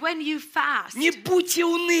here, and when you fast, не будьте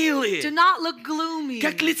унылы, do not look gloomy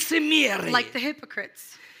как лицемеры, like the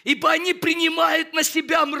hypocrites, ибо они принимают на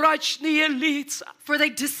себя мрачные лица. for they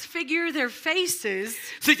disfigure their faces.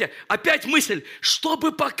 Смотрите, опять мысль,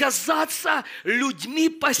 чтобы показаться людьми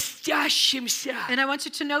постящимся. And I want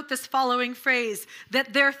you to note this following phrase,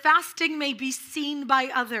 that their fasting may be seen by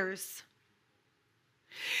others.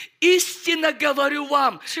 Истинно говорю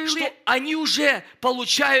вам, Truly- что они уже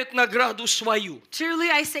получают награду свою.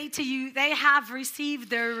 Truly I say to you, they have received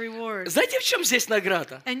their reward. Знаете, в чем здесь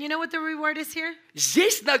награда? And you know what the reward is here?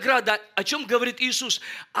 Здесь награда, о чем говорит Иисус,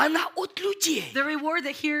 она от людей. The reward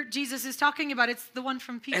that here Jesus is talking about, it's the one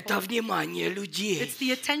from people. Это внимание людей. It's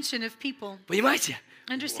the attention of people. Понимаете?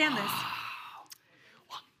 Understand this?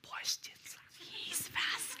 Он постится. He's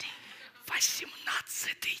fasting.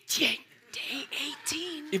 18-й день. Day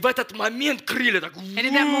 18. И в этот момент крылья так... And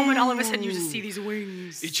in that moment, all of a sudden, you just see these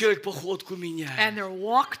wings. И человек походку меняет. And their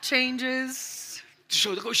walk changes.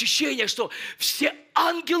 Что, такое ощущение, что все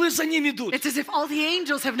ангелы за ним идут. It's as if all the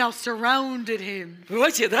angels have now surrounded him.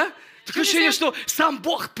 Понимаете, да? Такое ощущение, что сам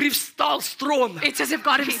Бог привстал с трона. It's as if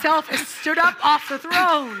God himself has stood up off the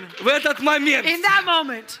throne. В этот момент, In that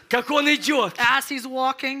moment, как он идет, as he's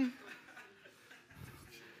walking,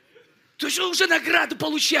 То есть он уже награду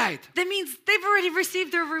получает. that means they've already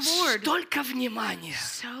received their reward. Столько внимания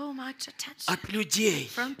So much attention от людей.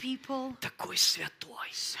 from people. Такой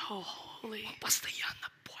святой. So holy. Он постоянно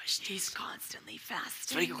He's постится. constantly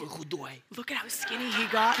Смотри, fasting. какой худой. Look at how skinny he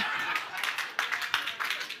got.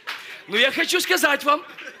 Но я хочу сказать вам,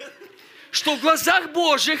 что в глазах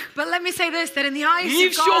Божьих But let me say this, that in the eyes не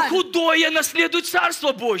of все God, худое наследует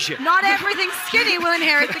Царство Божье. not everything skinny will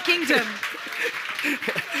inherit the kingdom.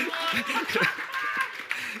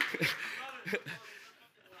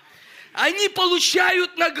 Они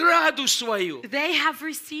получают награду свою. They have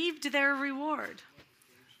received their reward.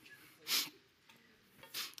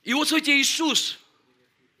 И вот смотрите, Иисус.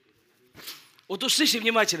 Вот услышьте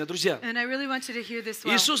внимательно, друзья. And I really want you to hear this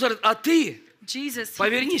well. Иисус говорит, а ты, Jesus,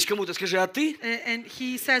 повернись кому-то, скажи, а ты? and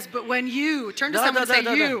he says, but when you, turn to Да, someone да, and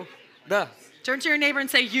да, say да, you. да. Да. Turn to your neighbor and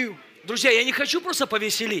say you. Друзья, я не хочу просто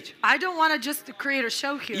повеселить. I don't want to just create a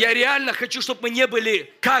show here. Я реально хочу, чтобы мы не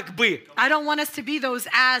были как бы. I don't want us to be those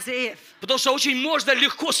as if. Потому что очень можно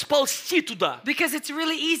легко сползти туда. Because it's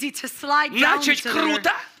really easy to slide down Начать to круто.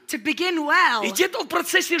 there. To begin well. И где-то в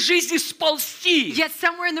процессе жизни сползти. Yet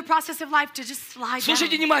somewhere in the process of life to just slide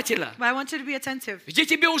Слушайте down. внимательно. But I want you to be attentive. Где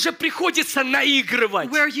тебе уже приходится наигрывать.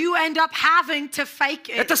 Where you end up having to fake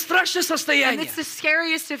it. Это страшное And состояние. it's the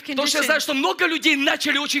scariest of Потому что я знаю, conditions. что много людей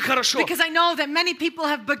начали очень хорошо. Because I know that many people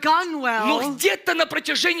have begun Но well, где-то на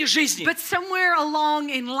протяжении жизни but somewhere along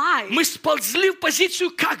in life, мы сползли в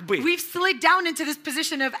позицию как бы. we've slid down into this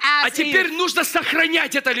position of А as теперь if. нужно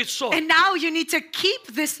сохранять это лицо. And now you need to keep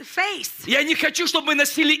this face. Я не хочу, чтобы мы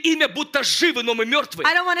носили имя, будто живы, но мы мертвы.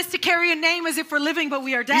 I don't want us to carry a name as if we're living, but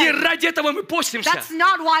we are Не dead. ради этого мы постимся. That's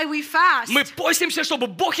not why we fast. Мы постимся, чтобы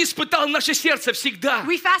Бог испытал наше сердце всегда.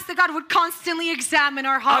 We fast that God would constantly examine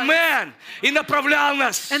our hearts. Амен. И направлял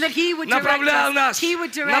нас. And that He would direct Направлял us. нас. He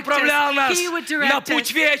would direct Направлял us. нас He would на direct путь us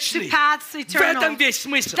to вечный. paths В eternal. этом весь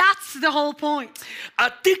смысл. That's the whole point. А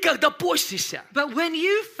ты, когда постишься, But when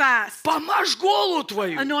you fast, помажь голову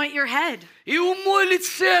твою anoint your head и умой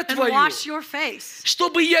лице and твое, wash your face,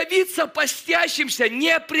 чтобы явиться постящимся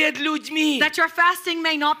не пред людьми. that your fasting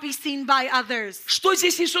may not be seen by others. Что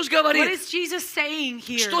здесь Иисус What говорит? is Jesus saying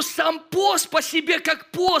here? Что сам пост по себе как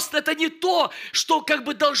пост, это не то, что как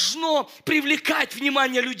бы должно привлекать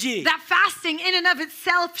внимание людей. That fasting in and of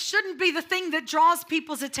itself shouldn't be the thing that draws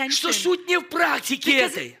people's attention. Что суть не в практике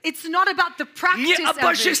Because этой. it's not about the Не practice of it.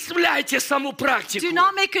 обожествляйте саму практику. Do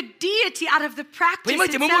not make a deity out of the practice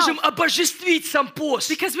Понимаете, мы можем itself. обожествить сам пост.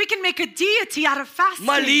 Because we can make a deity out of fasting.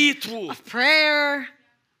 Молитву. Of prayer.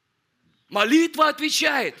 Молитва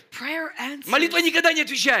отвечает. Prayer answers. Молитва никогда не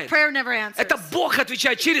отвечает. Prayer never answers. Это Бог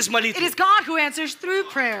отвечает через It молитву. is God who answers through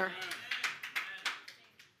prayer.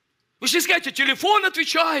 Вы же скажете, телефон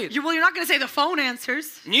отвечает. You're not going to say the phone answers.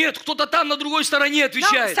 Нет, кто-то там на другой стороне No,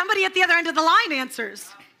 отвечает. somebody at the other end of the line answers.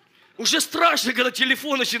 Уже страшно, когда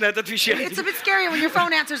телефон начинает отвечать. It's a bit scary when your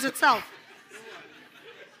phone answers itself.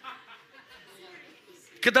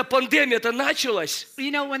 Когда пандемия-то началась,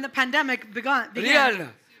 You know, when the pandemic began,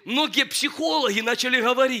 реально, многие психологи начали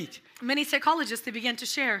говорить. many psychologists, they began to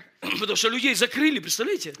share. Потому что людей закрыли,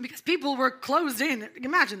 представляете? Because people were closed in.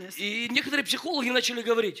 Imagine this. И некоторые психологи начали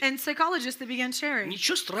говорить. And psychologists, they began sharing.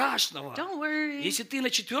 Ничего страшного. Don't worry. Если ты на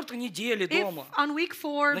 4-й неделе If дома on week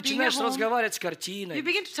 4, being at начинаешь home, разговаривать с you картиной,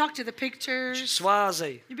 begin to talk to the pictures, с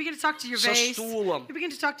вазой, you begin to talk to your со vase, стулом. you begin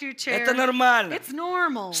to talk to your chair. Это нормально. It's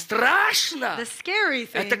normal. Страшно. The scary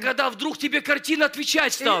thing Это когда вдруг тебе картина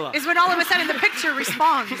отвечать стала. is when all of a sudden the picture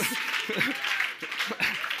responds.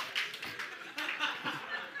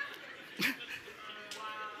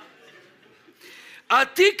 А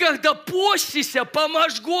ты, когда постишься,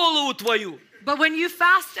 помажь голову твою, But when you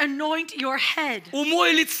fast, anoint your head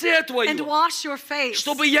умой лице and твое, wash your face,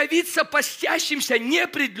 чтобы явиться постящимся не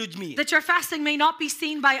пред людьми, that your fasting may not be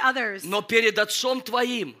seen by others, но перед Отцом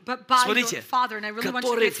твоим, but by your смотрите, Father. And I really want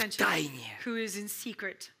you to pay который в attention. тайне. Who is in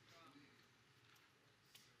secret.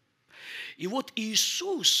 И вот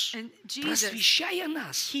Иисус, And Jesus, просвещая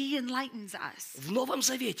нас He enlightens us. в Новом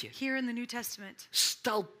Завете, Here in the New Testament,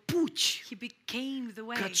 стал путь He became the к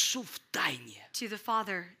way Отцу в тайне. to the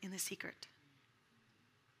Father in the secret.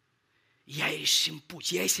 Я есть им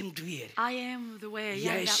путь, я есть им дверь, I am the way, I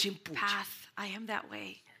Я am есть им that путь. path, I am that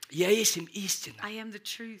way, я есть им истина. I am the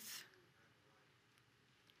truth.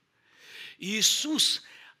 Иисус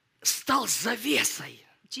стал завесой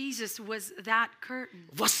Jesus was that curtain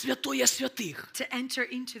во святое святых. to enter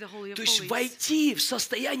into the Holy of То есть Holies, войти в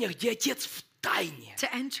состояние, где Отец в тайне. to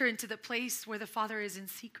enter into the place where the Father is in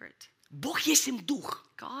secret. Бог есть им Дух.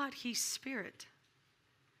 God, He's Spirit.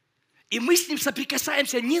 И мы с Ним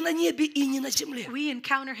соприкасаемся не на небе и не на земле. We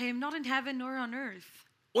encounter Him not in heaven nor on earth.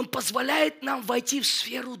 Он позволяет нам войти в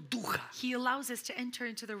сферу Духа. He allows us to enter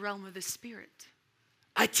into the realm of the Spirit.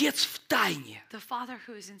 Отец в тайне. The Father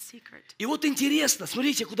who is in secret. И вот интересно,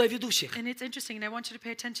 смотрите, куда веду всех. And it's interesting, and I want you to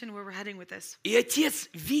pay attention where we're heading with this. И Отец,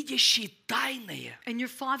 видящий тайное, And your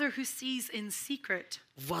Father who sees in secret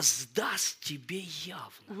воздаст тебе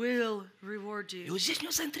явно. will reward И you. вот здесь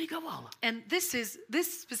меня заинтриговало. And this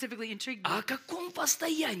specifically intrigued me. О каком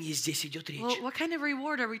воздаянии здесь идет речь? Well, what kind of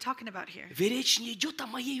reward are we talking about here? Ведь речь не идет о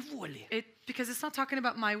моей воле. Because it's not talking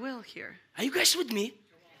about my will here. Are you guys with me?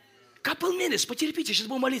 Couple minutes, потерпите, сейчас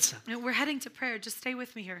будем молиться. And we're heading to prayer. Just stay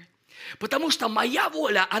with me here. Потому что моя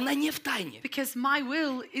воля, она не в тайне. Because my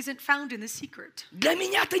will isn't found in the secret. Для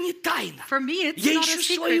меня это не тайна. For me, it's Я not a ищу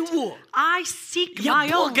secret. своего. I seek Я my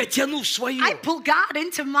own. Бога тяну в свое. I pull God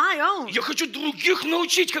into my own. Я хочу других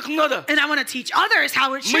научить, как надо. And I want to teach others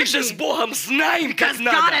how it Мы should же с be. Богом знаем, как Because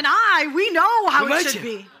God and надо. we know how it Понимаете? should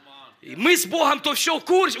be. И мы с Богом, то все в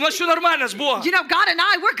курсе. У нас все нормально с Богом. You know, God and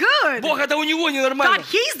we're good. Бог, это у него God, ненормально.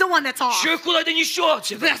 He's the one that's off. Что их куда-то несет?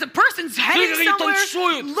 There's a person's heading Смотри, как они somewhere.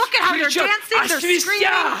 танцуют, Look at how they're кричат, dancing, they're screaming.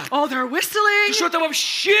 свистят. Oh, they're whistling. Что-то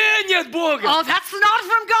вообще нет Бога. Oh, that's not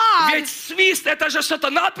from God. Ведь свист, это же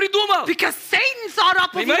сатана придумал. Because Satan thought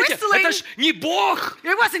up of Понимаете? whistling. Это ж не Бог.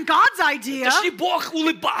 It wasn't God's idea. Это ж не Бог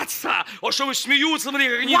улыбаться. О, что вы смеются, смотри,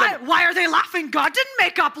 как они там. Why are they laughing? God didn't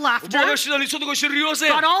make up У laughter. Бога всегда лицо такое серьезное.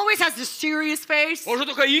 God always has this serious face. Он же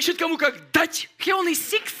только ищет кому как дать. He only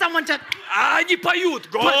seeks someone to. А они поют.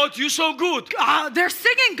 God, you so good. They're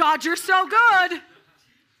singing, God, you're so good.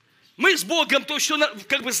 Мы с Богом то все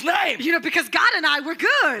как бы знаем. You know, because God and we're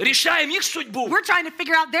good. Решаем их судьбу. We're trying to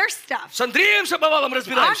figure out their stuff. С Андреем Шаповалом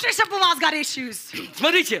разбираемся. Andrei Shapoval's got issues.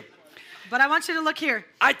 Смотрите. But I want you to look here.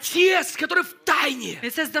 Отец, который в тайне.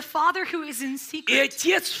 It says the Father who is in И secret.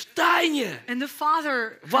 Отец в тайне And the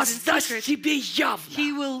Father who is in воздаст secret, тебе явно.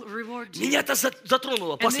 He will reward you. Меня это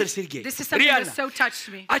затронуло, And пастор Сергей. this is something Реально. that so touched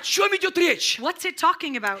me. О чем идет речь? What's it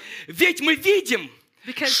talking about? Ведь мы видим,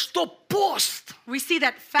 Because что пост we see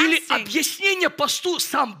that или fasting, объяснение посту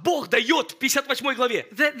сам Бог дает в 58 главе.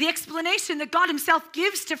 the explanation that God Himself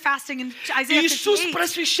gives to fasting in Isaiah Иисус 58,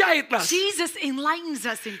 просвещает нас, Jesus enlightens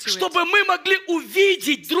us into it. чтобы мы могли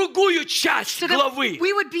увидеть другую часть So that главы.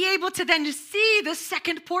 we would be able to then see the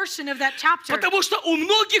second portion of that chapter. Потому что у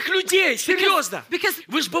многих людей, серьезно, because-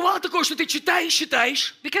 вы же бывало такое, что ты читаешь,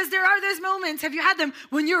 Because there are those moments, have you had them,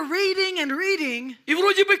 when you're reading and reading, и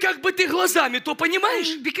вроде бы как бы ты глазами то понимаешь,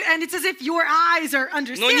 and it's as if your eyes are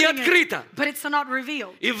understanding открыто. it, but it's not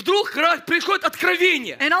revealed. и вдруг приходит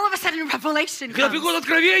откровение. And all of a sudden revelation Когда comes. приходит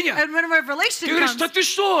откровение, And when revelation ты говоришь, comes, да ты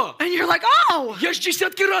что? and you're like, oh, Я же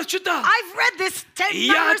десятки раз читал. I've read this 10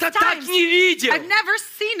 Я это так times. не видел. I've never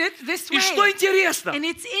seen it this И что way. интересно, And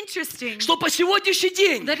it's interesting что по сегодняшний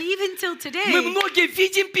день that even till мы today, многие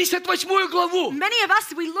видим 58 главу. many of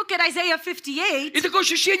us, we look at Isaiah 58, И такое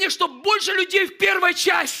ощущение, что больше людей в первой and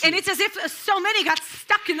части, it's as if so many got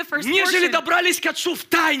stuck in the first нежели portion, добрались к Отцу в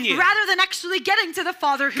тайне, rather than actually getting to the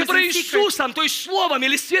Father who's который in secret, Иисусом, то есть Словом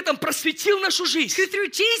или Светом просветил нашу жизнь. who through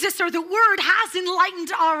Jesus or the Word has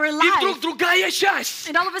enlightened our И вдруг life. другая часть,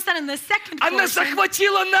 And all of a sudden, the second она portion,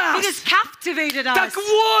 захватила it нас. has captivated us. Так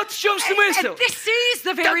вот в чем смысл. And this is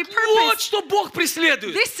the very Так вот, purpose. что Бог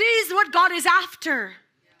преследует. This is what God is after.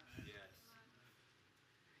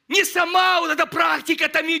 Не сама вот эта практика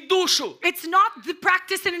томить душу. It's not the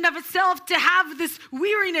practice in and of itself to have this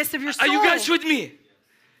weariness of your Are you guys soul. with me?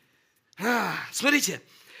 Смотрите,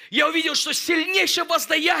 я увидел, что сильнейшее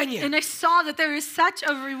воздаяние, And I saw that there is such a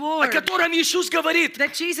о reward котором Иисус говорит,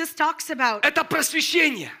 that Jesus talks about. это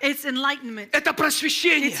просвещение. It's enlightenment. Это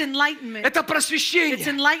просвещение. It's enlightenment. Это It's просвещение.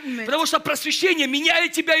 enlightenment. Потому что просвещение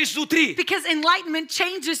меняет тебя изнутри. Because enlightenment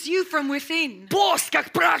changes you from within. Пост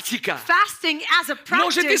как практика Fasting as a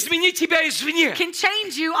может practice изменить тебя извне. can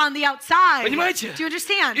change you on the outside. Понимаете? Do you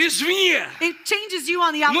understand? Извне. It changes you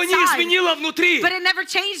on the Но не outside, изменило внутри. but it never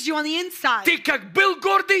changed you on the inside. Ты как был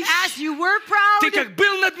гордый, As you were ты proud, как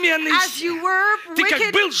был надменный, as you were ты как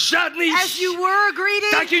wicked, был жадный, as you were greedy,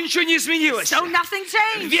 так и ничего не изменилось. so nothing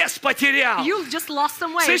changed. Вес потерял. You just lost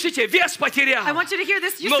some weight. Слышите, вес потерял. I want you to hear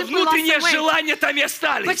this. You Но simply lost внутренние some weight, желания там и but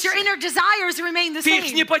остались. your inner desires remain the Ты их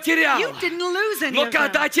same. не потерял. You didn't lose any Но of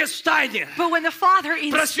когда them. Отец в тайне, But when the Father in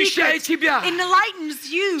просвещает secret тебя. enlightens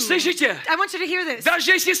you, Слышите? I want you to hear this. Даже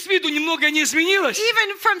если с виду немного не изменилось,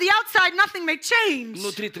 Even from the outside, nothing may change,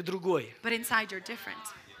 внутри ты другой. but inside you're different.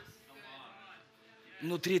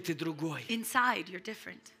 Внутри ты другой. Inside you're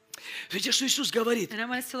different. Видите, что Иисус говорит? And I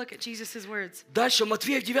want us to look at Jesus' words. Дальше,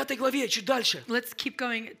 Матфея в 9 главе, чуть дальше. Let's keep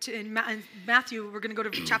going in Matthew. We're going to go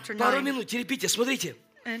to chapter Пару 9. минут, терпите, смотрите.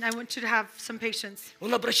 And I want you to have some patience.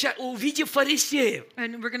 Он увидев фарисеев,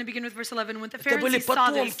 And we're going to begin with verse 11. When the это были Pharisees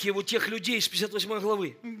saw this, потомки вот тех людей из 58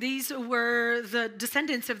 главы, these were the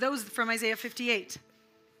descendants of those from Isaiah 58.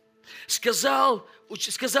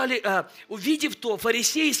 сказали, увидев то,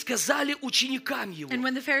 фарисеи сказали ученикам его: And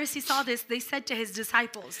when the Pharisees saw this, they said to his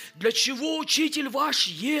disciples, для чего учитель ваш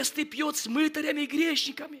ест и пьет с мытарями и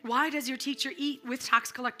грешниками? why does your teacher eat with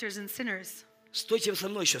tax collectors and sinners? Стойте со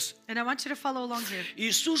мной сейчас. And I want you to follow along here.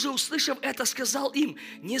 Иисус же, услышав это, сказал им: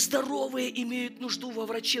 нездоровые имеют нужду во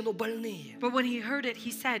враче, но больные. But when he heard it,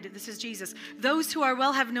 he said, this is Jesus, those who are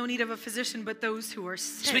well have no need of a physician, but those who are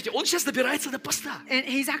sick. Смотрите, он сейчас добирается до поста. And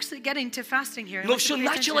he's actually getting to fasting here. I Но want you все to pay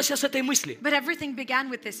attention. началось с этой мысли. But everything began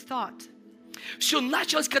with this thought. Все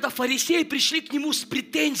началось, когда фарисеи пришли к нему с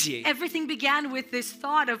претензией. Everything began with this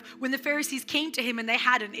thought of when the Pharisees came to him and they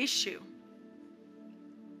had an issue.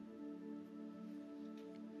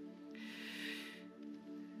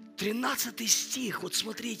 13 стих, вот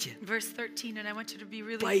смотрите. Verse 13, and I want you to be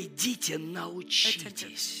really Пойдите,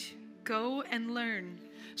 научитесь. go and learn.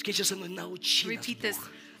 Скажите со мной: научи нас, Repeat this. Бог.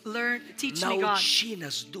 Learn, teach me, God. Научи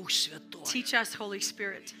нас, Дух Святой. Teach us, Holy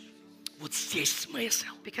Spirit. Вот здесь смысл.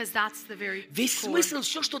 Because that's the very Весь core. смысл,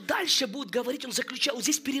 все, что дальше будет говорить, он заключает. Вот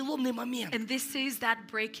здесь переломный момент. And this is that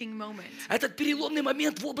breaking moment. Этот переломный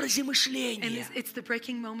момент в образе And мышления. it's the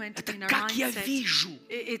breaking moment Это in our как я mindset. вижу.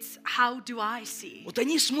 It's how do I see? Вот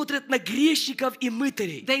они смотрят на грешников и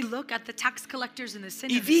мытарей They look at the tax collectors and the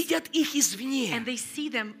и sinners, видят их извне. and they see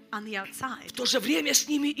them on the outside. В то же время с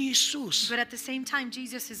ними Иисус. But at the same time,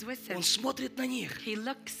 Jesus is with them. Он смотрит на них, He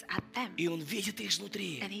looks at them, и он видит их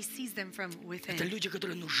изнутри. and he sees them from Это within. люди,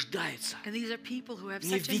 которые нуждаются And these are people who have не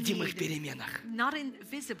such в a видимых need, переменах, not in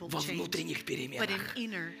visible во change, внутренних but in переменах,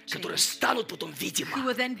 inner которые change, станут потом who видимы.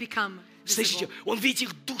 will then become Слышите, visible. он видит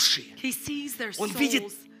их души, He sees their он видит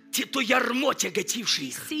souls. то ярмо, He тяготившее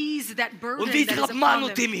их. sees that burden видит that их is upon them.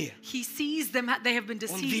 обманутыми. He sees them, they have been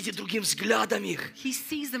Он deceived. видит другим взглядом их. He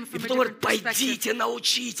sees them И from a потом говорит: different perspective. пойдите,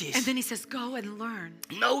 научитесь. And then he says, go and learn.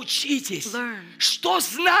 Научитесь. Learn. Что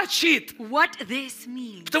значит? What this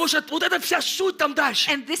means. Потому что вот эта вся суть там дальше.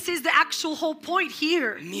 And this is the actual whole point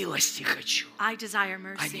here. Милости хочу, I desire а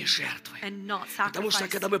mercy не жертвы. and not Потому что sacrifice.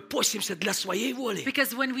 когда мы постимся для своей воли,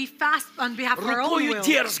 Because when we fast on behalf of our own рукою will,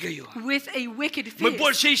 дерзгаю, with a wicked мы fist,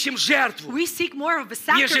 больше ищем жертву, we seek more of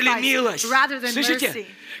a нежели sacrifice милость. rather than Слышите? mercy.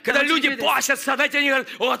 Когда Don't you люди hear this? постятся, знаете, они говорят: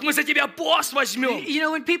 вот мы за тебя пост возьмем. You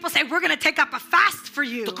know, when people say, we're going to take up a fast for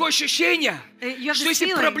you, Такое ощущение, You have что this если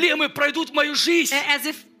feeling. проблемы пройдут в мою жизнь, as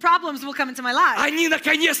if problems will come into my life, они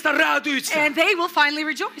наконец-то радуются. and they will finally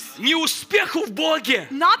rejoice. Не успеху в Боге,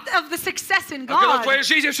 Not of the success in а когда в God, твоей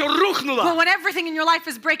жизни все but рухнуло. when everything in your life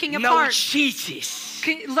is breaking apart, Научитесь.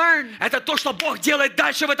 learn. Это то, что Бог делает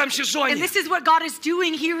дальше в этом And сезоне. this is what God is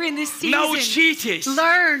doing here in this season. Научитесь,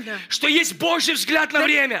 Learn что есть Божий взгляд на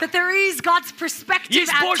время. that there is God's perspective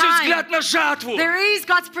Есть at Божий взгляд time. на жатву. There is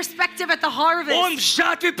God's perspective at the harvest. Он в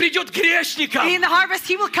жатве придет к грешникам, In the harvest,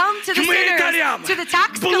 He will come to к the мытарям, sinners, to the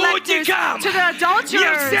tax collectors, блудникам, to the не в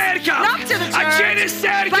adulterers, церковь, not to the а через church,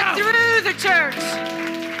 церковь. but through the church.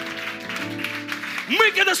 Мы,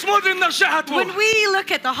 когда смотрим на жатву, When we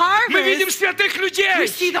look at the мы видим harvest, святых we людей.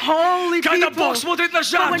 see the holy Когда people. Бог смотрит на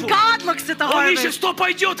But when жатву, God looks at the Он ищет, harvest, кто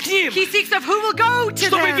пойдет к ним, He seeks of who will go to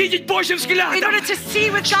чтобы them видеть Божьим in взглядом, order to see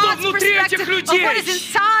with что God's внутри этих perspective of людей. what is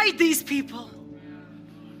inside these people.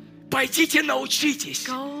 Пойдите, научитесь.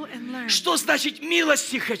 Go and learn. Что значит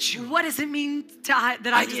милости хочу? What does it mean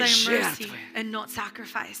that I А не desire mercy жертвы. and not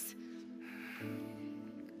sacrifice?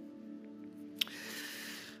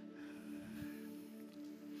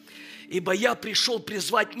 Ибо я пришел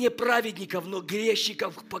призвать не праведников, но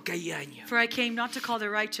грешников к покаянию. For I came not to call the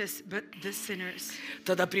righteous, but the sinners.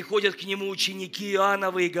 Тогда приходят к нему ученики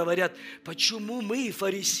Иоанновы и говорят: почему мы,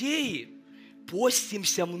 фарисеи,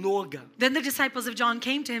 постимся много, Then the disciples of John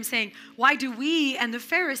came to him saying, why do we and the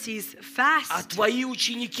Pharisees а fast, твои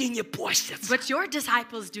ученики не постятся? but your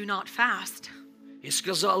disciples do not fast? И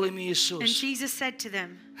сказал им And Иисус: Jesus said to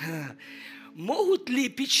them, могут ли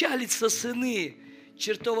печалиться сыны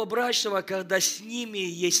чертовобрачного, когда с ними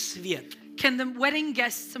есть свет, can the wedding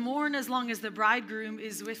guests mourn as long as the bridegroom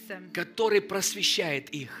is with them? который просвещает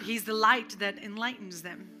их? He's the light that enlightens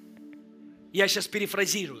them. Я сейчас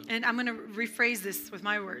перефразирую, And I'm going to rephrase this with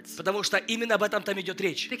my words, потому что именно об этом там идет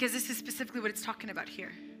речь. because this is specifically what it's talking about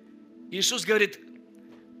here. Иисус говорит: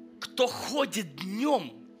 кто ходит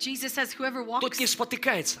днем, Jesus says, whoever тот walks не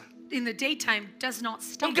спотыкается. in the daytime does not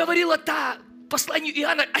Он stumble. говорил это посланию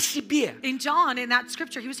Иоанна о себе. In John, in that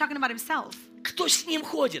scripture, he was talking about himself. Кто с ним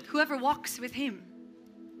ходит? Whoever walks with him.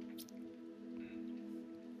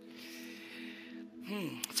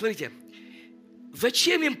 Смотрите,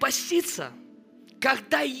 зачем им поститься,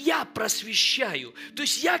 когда я просвещаю? То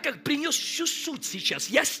есть я как принес всю суть сейчас,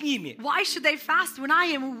 я с ними. Why should they fast when I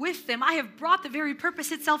am with them? I have brought the very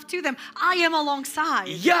purpose itself to them. I am alongside.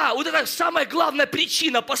 Вот эта самая главная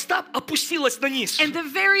причина поста опустилась на низ. And the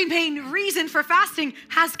very main reason for fasting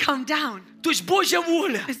has come down. То есть Божья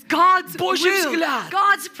воля, It's God's Божий will, взгляд.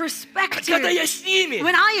 God's perspective. Когда я с ними,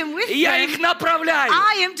 When I am with я them, их направляю.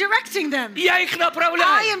 I am directing them. Я их I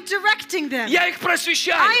направляю. am directing them. Я их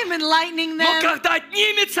просвещаю. I am enlightening Но them. когда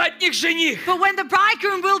отнимется от них жених, But when the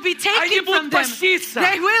bridegroom will be они taken from будут them, поститься.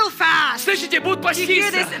 they will fast. Слышите, будут You hear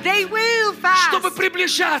this? поститься, They will fast чтобы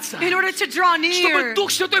приближаться, in order to draw чтобы near, Дух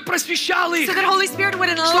Святой просвещал их, so that Holy Spirit would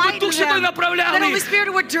enlighten Дух Святой them, направлял that Holy их,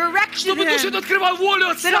 Spirit would direct чтобы Дух Святой them, открывал волю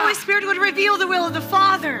that Отца. Holy Spirit would reveal the will of the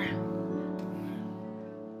Father.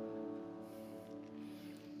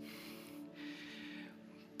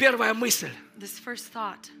 Первая мысль. This first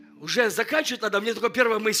thought, Уже заканчивать надо, мне только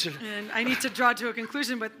первая мысль. and I need to draw to a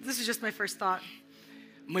conclusion, but this is just my first thought.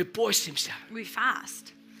 Мы постимся, We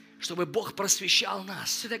fast чтобы Бог просвещал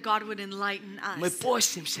нас. so that God would enlighten Мы us.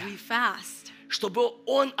 постимся, We fast чтобы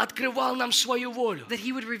Он открывал нам свою волю. that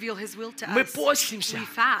He would reveal His will to Мы us. постимся, We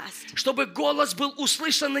fast чтобы голос был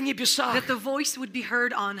услышан на небесах. that the voice would be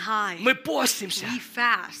heard on high. Мы постимся, We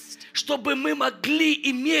fast чтобы мы могли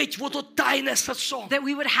иметь вот это тайное с Отцом. that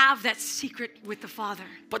we would have that secret with the Father.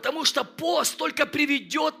 Потому что пост только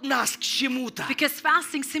приведет нас к чему-то. Because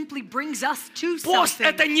fasting simply brings us to Пост – something.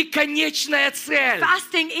 это не конечная цель.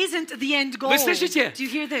 Fasting isn't the end goal. Вы слышите? Do you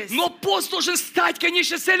hear this? Но пост должен стать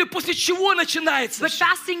конечной целью, после чего начинается. But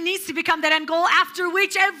fasting needs to become that end goal after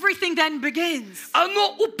which everything then begins.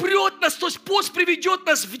 Оно упрет нас, то есть пост приведет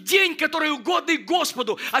нас в день, который угодный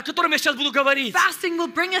Господу, о котором я сейчас буду говорить. Fasting will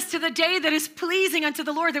bring us to the day that is pleasing unto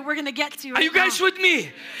the Lord that we're going to get to Are right you guys now. with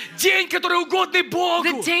me? День, который угодный Богу.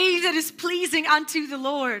 The day that is pleasing unto the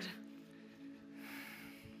Lord.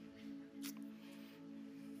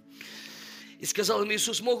 И сказал им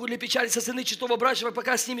Иисус: могут ли печалиться сыны чистого брачного,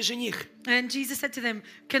 пока с ними жених? And Jesus said to them,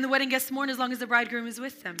 can the wedding guests mourn as long as the bridegroom is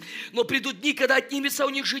with them? Но придут дни, когда отнимется у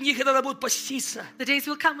них жених, и тогда будут поститься. The days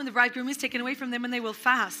will come when the bridegroom is taken away from them and they will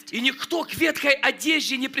fast. И никто к ветхой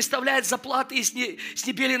одежде не представляет заплаты из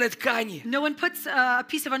небеленой ткани. No one puts a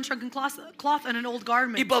piece of unshrunken cloth on an old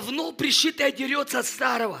garment. Ибо вновь пришитый отдерется от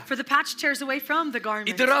старого, For the patch tears away from the и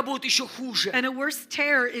garment, дыра будет еще хуже. and a worse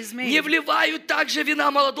tear is Не made. вливают также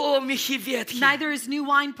вина молодого в мехи ветхие, Neither is new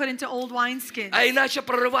wine put into old wineskins. а иначе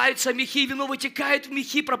прорываются мехи, и вино вытекает в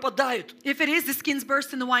мехи, пропадают. If it is, the skins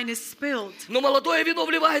burst and the wine is spilled. Но молодое вино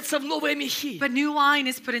вливается в новые мехи. But new wine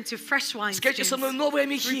is put into fresh Скажите со мной: wineskins. новые Repeat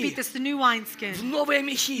мехи, this, the new wineskin. в новые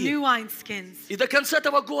мехи. New wineskins. И до конца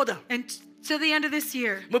этого года And to the end of this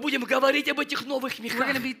year, мы будем говорить об этих новых we're мехах.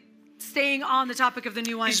 going to be staying on the topic of the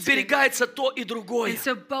new И wineskins. сберегается то и другое. And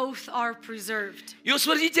so both are preserved. И вот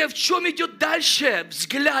смотрите, в чем идет дальше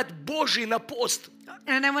взгляд Божий на пост.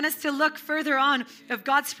 And I want us to look further on of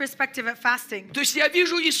God's perspective at fasting. То есть я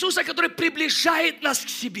вижу Иисуса, который приближает нас к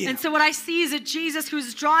себе, And so what I see is a Jesus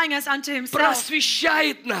who's drawing us unto Himself,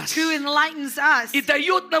 просвещает нас who enlightens us и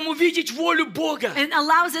дает нам увидеть волю Бога, and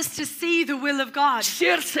allows us to see the will of God,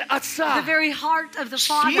 сердце the Отца, very heart of the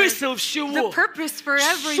Father, смысл the всего, purpose for суть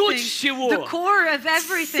everything, всего, the core of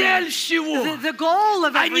everything, цель всего, the goal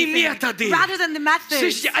of а не everything, методы. rather than the methods.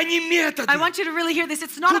 Слышите, а не методы. I want you to really hear this.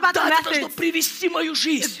 It's not about the Куда это должно methods. привести мою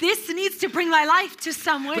жизнь? This needs to bring my life to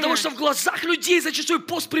somewhere. Потому что в глазах людей зачастую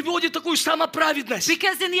пост приводит такую самоправедность.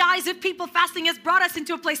 Because in the eyes of people, fasting has brought us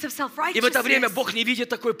into a place of И в это время self-righteousness. Бог не видит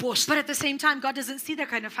такой пост. But at the same time, God doesn't see that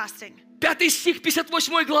kind of fasting. 5 стих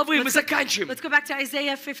 58 главы, мы заканчиваем. Let's go back to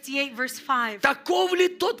Isaiah 58, verse 5. Таков ли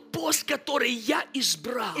тот пост, который я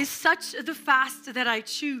избрал? Is such the fast that I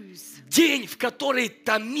choose? День, в который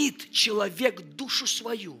томит человек душу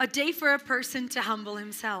свою, A day for a person to humble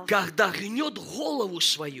himself. когда гнет голову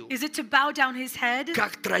свою, Is it to bow down his head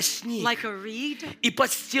как тростник, like a reed и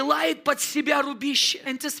подстилает под себя рубище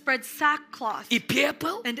and to spread sackcloth и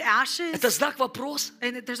пепел? and ashes? Это знак вопроса.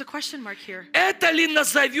 And there's a question mark here. Это ли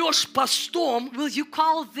назовешь постом Will you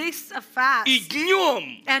call this a fast и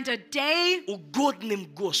днем and a day угодным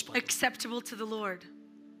Господу? acceptable to the Lord?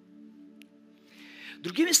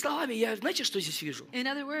 Другими словами, я, знаете, что здесь вижу? In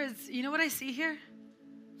other words, you know what I see here?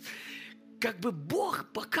 Как бы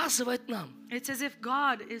Бог показывает нам, It's as if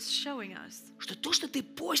God is showing us что то, что ты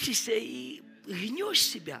постишься и гнешь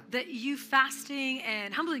себя, that you fasting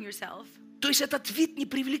and humbling yourself, то есть этот вид не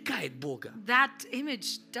привлекает Бога. that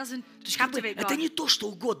image doesn't То есть как бы captivate это God. не то, что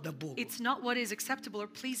угодно Богу. It's not what is acceptable or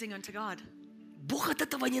pleasing unto God. Бог от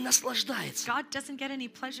этого не наслаждается. God doesn't get any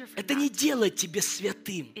pleasure from Это не that. делает тебя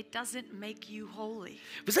святым. It doesn't make you holy.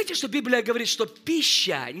 Вы знаете, что Библия говорит, что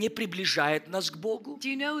пища не приближает нас к Богу, Do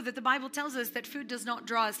you know that the Bible tells us that food does not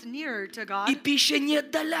draw us nearer to God, и пища не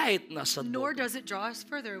отдаляет нас от nor Бога. does it draw us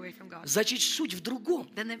further away from God? Значит, суть в другом.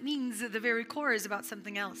 Then that means that the very core is about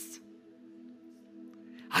something else.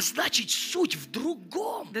 А значит, суть в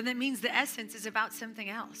другом. Then that means the essence is about something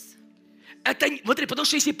else. Это, смотри, потому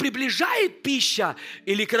что если приближает пища,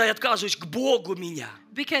 или когда я отказываюсь к Богу меня,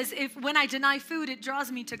 Because when I deny food, it draws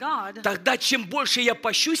me to God. тогда чем больше я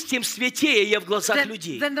пощусь, тем святее я в глазах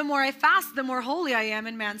людей. Then the more I fast, the more holy I am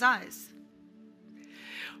in man's eyes.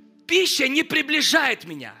 Пища не приближает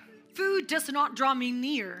меня Food does not draw me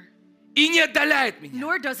near, и не отдаляет меня.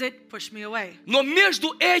 nor does it push me away. Но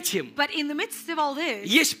между этим But in the midst of all this,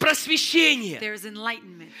 есть просвещение. there's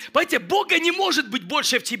enlightenment. Понимаете, Бога не может быть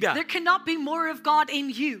больше в тебя. There cannot be more of God in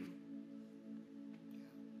you,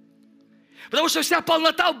 Потому что вся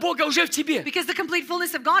полнота Бога уже в тебе. because the complete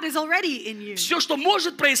fullness of God is already in you. Все, что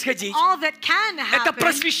может происходить, All that can это happen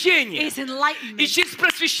просвещение. is enlightenment. И через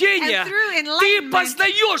просвещение And through ты enlightenment,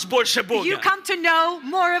 познаешь больше You Бога, come to know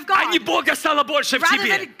more of а не God, Бога стало больше в rather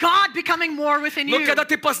тебе. than God becoming more within Но you. когда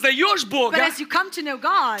ты познаешь But Бога, as you come to know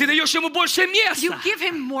God, ты даешь Ему больше you места. give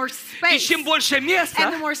Him more И space. чем больше And the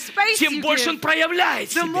места, more space тем you больше give, Он проявляет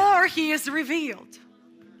the себя. more He is revealed.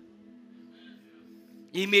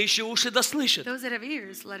 И имеющие уши да слышат. Those that have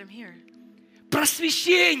ears, let Him hear.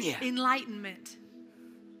 Просвещение. Enlightenment.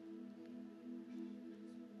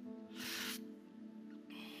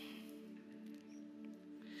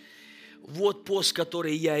 Вот пост,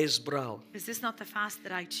 который я избрал. Is this not the fast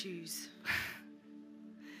that I choose?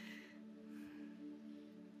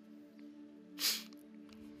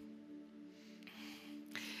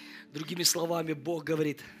 Другими словами, Бог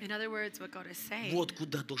говорит, In other words, what God is saying, вот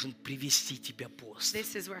куда должен привести тебя пост.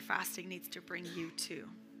 this is where fasting needs to bring you to.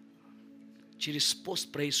 Через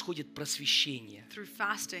пост происходит просвещение. Through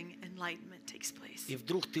fasting, enlightenment takes place. И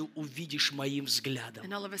вдруг ты увидишь моим взглядом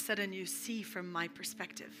And all of a sudden you see from my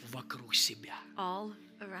perspective, вокруг себя. all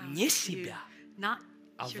around Не you, себя, not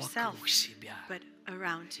а yourself, вокруг себя. but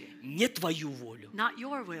around you. Не твою волю, Not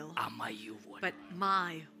your will, а мою волю. but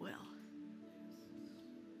my will.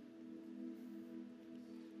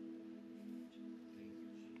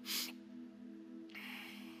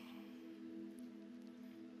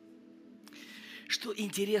 Что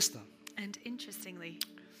интересно, And interestingly,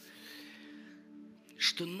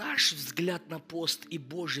 что наш взгляд на пост и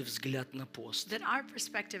Божий взгляд на пост. that our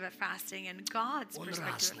perspective of fasting and God's Он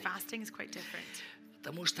perspective разный. of fasting is quite different.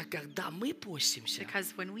 Потому что когда мы постимся,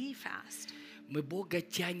 Because when we fast, мы Бога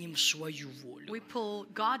тянем в свою we волю. pull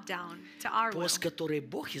God down to our will. Пост, который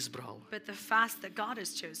Бог избрал, But the fast that God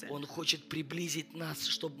has chosen, Он хочет приблизить нас,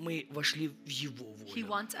 чтобы мы вошли в Его He волю.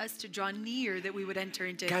 wants us to draw near that we would enter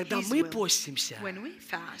into Когда His мы will. постимся, When we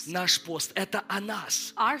fast, наш пост – это о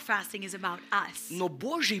нас. our fasting is about us. Но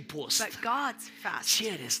Божий пост But God's fast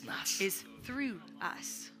через нас. is through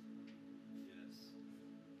us.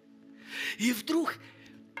 И вдруг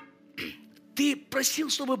ты просил,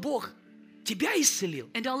 чтобы Бог тебя исцелил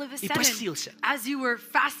And all of a и sudden, постился. as you were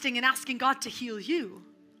fasting and asking God to heal you,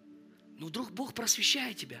 Но вдруг Бог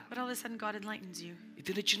просвещает тебя. but all of a sudden God enlightens you. И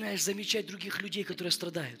ты начинаешь замечать других людей, которые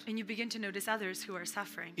страдают. And you begin to notice others who are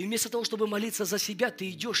suffering. И вместо того, чтобы молиться за себя, ты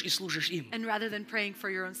идешь и служишь им. And rather than praying for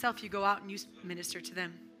your own self, you go out and you minister to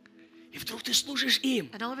them. И вдруг ты служишь им.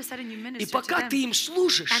 And all of a sudden you И minister to пока ты them. им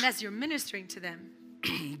служишь, And as you're ministering to them,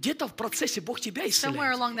 где-то в процессе Бог тебя somewhere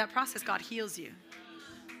исцеляет. along that process, God heals you.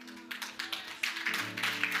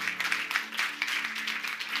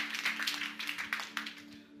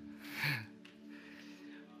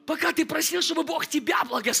 Пока ты просил, чтобы Бог тебя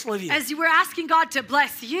благословил. As you were asking God to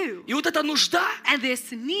bless you, И вот эта нужда, and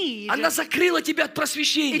this need, она закрыла тебя от it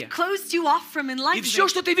просвещения. closed you off from И все, enlightenment.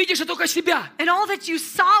 что ты видишь, это только себя And all that you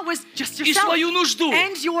saw was just и yourself свою нужду.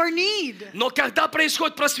 and your need. Но когда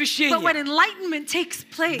происходит But when просвещение, enlightenment takes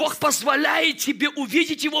place, Бог позволяет тебе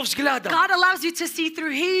увидеть Его взглядом. God allows you to see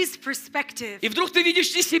through His perspective. И вдруг ты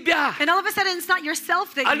видишь не себя, And all of a sudden, it's not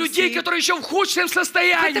yourself that а you людей, see, которые еще в худшем but the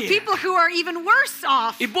состоянии. people who are even worse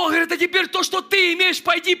off. И Бог говорит, а теперь то, что ты имеешь,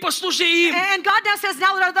 пойди послужи им. And God now says,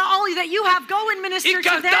 now that all that you have, go and И minister to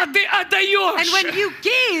когда them. ты And when отдаешь, you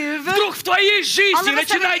give, вдруг в твоей all жизни of a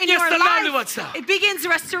sudden начинает in не your life, останавливаться. it begins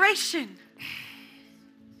restoration.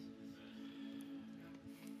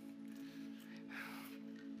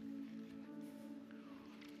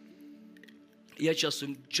 Я сейчас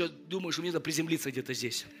думаю, что мне надо приземлиться где-то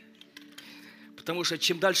здесь. Потому что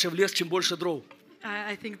чем дальше в лес, чем больше дров. I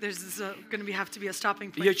I think there's going to have to be a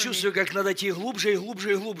stopping point Я for me. чувствую, как надо идти глубже и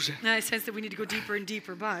глубже и глубже. And I sense that we need to go deeper and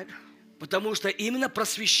deeper, but Потому что именно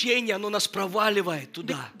просвещение, оно нас проваливает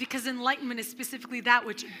туда. because enlightenment is specifically that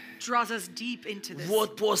which draws us deep into this.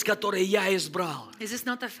 Вот пост, который я избрал. Is this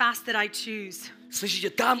not the fast that I choose? Слышите,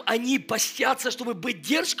 там они постятся, чтобы быть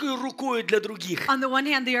дерзкой рукой для других. On the one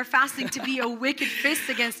hand, they are fasting to be a wicked fist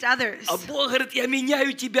against others. А Бог говорит, я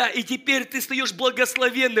меняю тебя, и теперь ты стаешь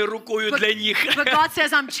благословенной рукою для них. But God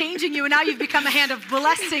says, I'm changing you, and now you've become a hand of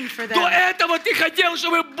blessing for them. До этого ты хотел,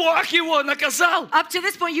 чтобы Бог его наказал. Up to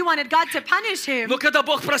this point, you wanted God to punish him. Но когда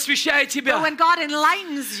Бог просвещает But тебя, when God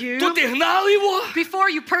enlightens you, то ты гнал его, before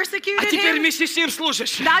you а persecuted теперь him, вместе с ним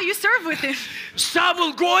служишь. now you serve with him.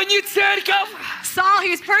 Савл гонит церковь, Saul,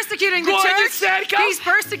 he's persecuting the гонит church. церковь, He's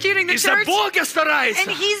persecuting the и за church. Бога старается.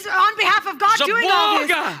 And he's on behalf of God За doing all this.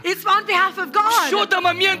 Бога. It's on behalf of Все God. до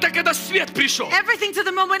момента, когда свет пришел. Everything to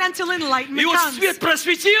the moment until enlightenment И вот comes. свет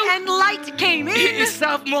просветил, And light came и in.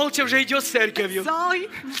 Исав молча уже идет в церковью. So he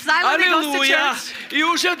silently goes to Аллилуйя! church. И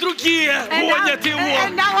уже другие And гонят now,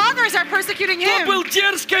 and его. now others are persecuting Кто him. был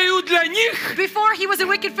дерзкою для них, Before he was a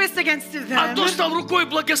wicked fist against а them. то стал рукой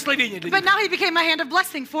благословения для But них. now he became a hand of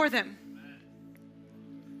blessing for them.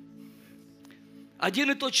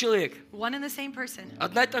 Один и тот человек, One and the same person.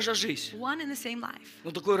 одна и та же жизнь, One and the same life.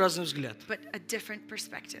 но такой разный взгляд. But a different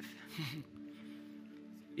perspective.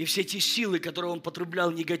 И все те силы, которые он потреблял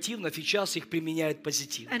негативно, сейчас их применяет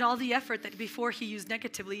позитивно. And all the effort that before he used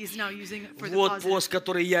negatively, he's now using for the Вот positive. пост,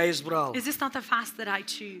 который я избрал. Is this not the fast that I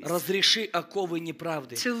choose? Разреши оковы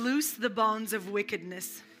неправды. To loose the bonds of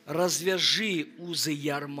wickedness. Развяжи узы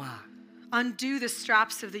ярма. Undo the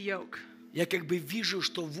straps of the yoke. Я как бы вижу,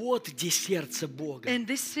 что вот где сердце Бога. And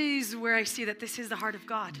this is where I see that this is the heart of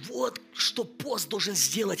God. Вот что пост должен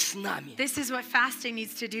сделать с нами. This is what fasting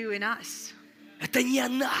needs to do in us. Это не о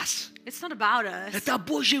нас. It's not about us. Это о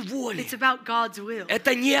Божьей воле. It's about God's will.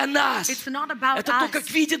 Это не о нас. It's not about Это то, us. как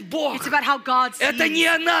видит Бог. It's about how God sees. Это не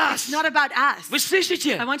о нас. It's not about us. Вы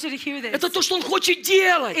слышите? I want you to hear this. Это то, что Он хочет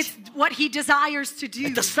делать. It's what He desires to do.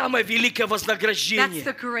 Это самое великое That's вознаграждение.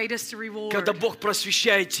 the greatest reward. Когда Бог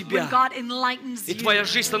просвещает When тебя, God enlightens и you. твоя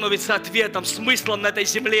жизнь становится ответом, смыслом на этой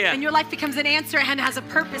земле. And your life becomes an answer and has a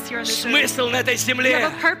purpose here on this earth. Смысл на этой You have земле. a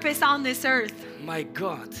purpose on this earth. My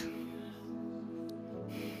God.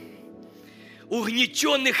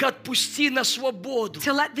 Угнетенных отпусти на свободу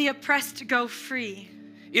To let the oppressed go free.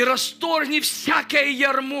 и расторгни всякое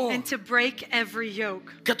ярмо, And to break every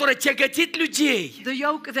yoke. которое тяготит людей. The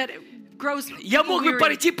yoke that grows Я мог бы weary.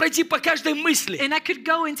 пройти по каждой мысли. And I could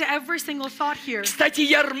go into every single thought here. Кстати,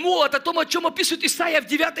 ярмо — это то, о чем описывает Исаия в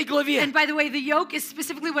 9 главе. And by the way, the yoke is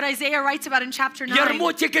specifically what Isaiah writes about in chapter 9.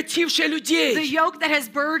 Ярмо, тяготившее The людей. yoke that has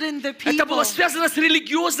burdened the Это было people. связано с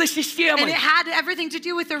религиозной And системой, it had everything to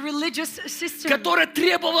do with a religious system которая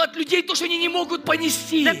требовала от людей то, что они не могут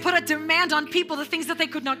понести. that put a demand on people, the things that they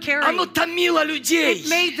could not carry. Оно томило людей. It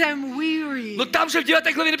made them weary. Но там же в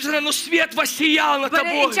 9 главе написано, но свет воссиял над But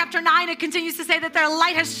in тобой. chapter 9, it continues to say that their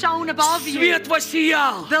light has shone above you. Свет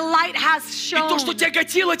воссиял. The light has И то, shone. что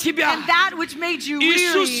тяготило тебя, And that which made you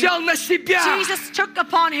Иисус weary, взял на себя. Jesus took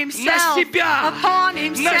upon himself. На себя. Upon На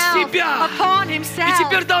himself. себя. Upon И himself.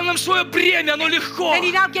 теперь дал нам свое бремя, оно легко. And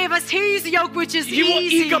he now gave us his yoke, which is Его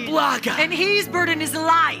easy. иго благо. And his burden is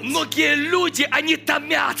light. Многие люди, они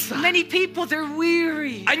томятся. Many people, they're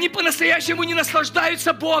weary. Они по-настоящему не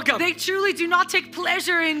наслаждаются Богом. They truly do not take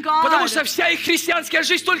pleasure in God. Потому что вся их христианская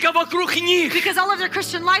жизнь только вокруг них. Because all of their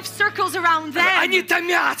Christian life circles around them. Они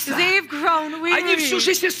томятся. They've grown weary. Они всю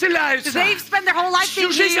жизнь исцеляются. They've spent their whole life being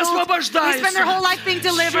Всю жизнь healed. They освобождаются. spend their whole life being Всю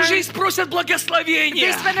delivered. жизнь просят They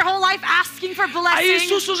благословения. spend their whole life asking for А blessing.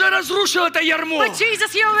 Иисус уже разрушил это ярмо. But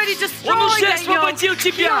Jesus, He already Он destroyed уже that освободил yoke.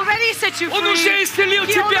 He тебя. already set you Он free. уже исцелил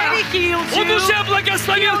He тебя. already healed Он you. уже He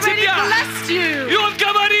благословил already тебя. blessed И you. Он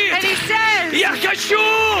говорит, And He says, я хочу,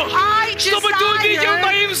 I чтобы ты увидел desire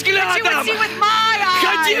моим that you would взглядом. see with my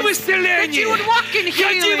Ходи в eyes, that исцелении. you would walk in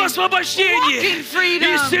Ходи в healing, walk освобождении. in freedom,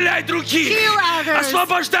 И исцеляй других. heal others,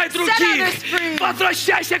 Освобождай set других. others free.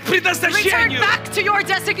 Возвращайся к return предназначению. back to your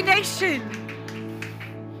designation.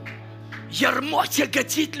 Ярмо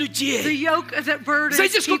тяготит The людей. yoke that burdens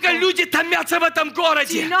Знаете, сколько people. люди томятся в этом Do you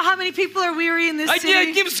городе? know how many people are weary in this Они city?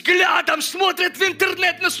 одним взглядом смотрят в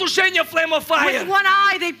интернет на служение Flame of With Fire. one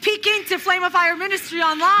eye, they peek into Flame of Fire ministry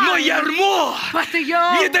online. Но ярмо But the не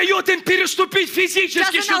yoke дает им переступить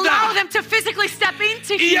физически doesn't allow сюда. them to physically step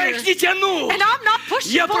into И я here. их не тяну. And I'm not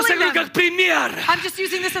pushing, Я просто pulling говорю them. как пример. I'm just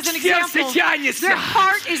using this as an Сердце example. тянется. Their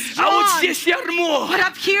heart is А вот drawn. здесь ярмо. But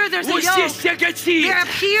up here, there's a Вот здесь yoke. тяготит. There up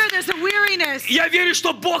here, there's a И weariness. Я верю,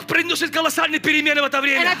 что Бог приносит колоссальные перемены в это And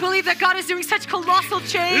I время. believe that God is doing such colossal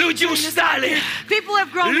change. Люди during this устали. time. People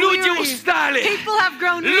have grown Люди weary. устали. People have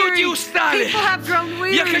grown Люди weary. устали. People have grown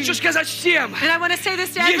weary. Я хочу сказать всем, And I want to say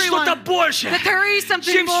this to есть everyone. что-то больше, That there is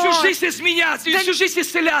something чем всю more жизнь изменяться, и всю жизнь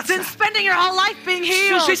исцеляться, than spending your whole life being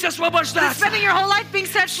всю healed. жизнь Than освобождаться, spending your whole life being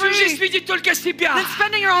set всю жизнь free. видеть только себя, Than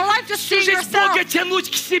spending your whole life just всю seeing жизнь yourself. Бога тянуть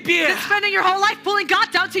к себе. Than spending your whole life pulling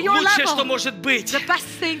God down to your Лучшее, что level. может быть, The best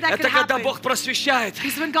thing that это could когда happen Бог просвещает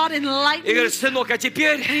is when God и говорит: enlightens. сынок, а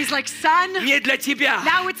теперь And He's like, son, не для тебя,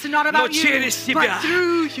 now it's not но about you, через тебя, but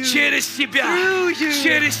through you. через тебя, Through you.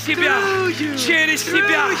 через тебя, Through you. через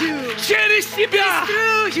тебя, Through you. через тебя.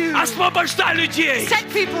 Through you. Освобождай людей, Set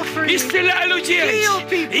people free. исцеляй людей. Heal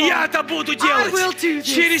people. И я это буду I will делать do this.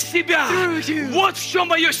 через тебя. Through you. Вот в чем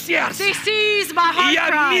мое сердце. This is my И heart я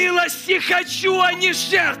cry. милости хочу, а не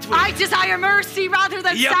жертвы. I desire mercy rather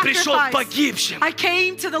than Я пришел к sacrifice. погибшим. I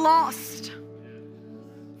came to the lost.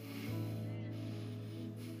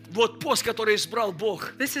 Вот пост, который избрал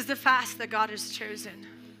Бог. This is the fast that God has chosen.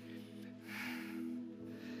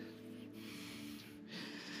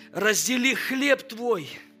 Раздели хлеб твой.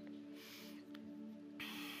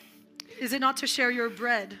 Is it not to share your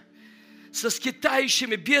bread Со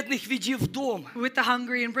скитающими бедных веди в дом. with the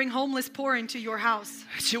hungry and bring homeless poor into your house?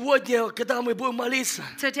 Сегодня, когда мы будем молиться,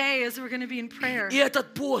 Today, as we're going to be in prayer, и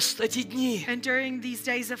этот пост, эти дни, and during these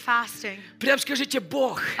days of fasting, прям скажите: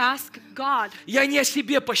 Бог, ask God, я не о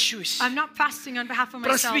себе пощусь. I'm not fasting on behalf of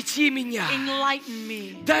myself. Просвети меня. Enlighten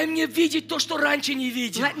me. Дай мне видеть то, что раньше не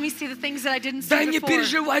видел. Let me see the things that I didn't Дай see мне before.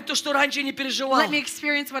 переживать то, что раньше не переживал. Let me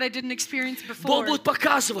experience what I didn't experience Бог before. будет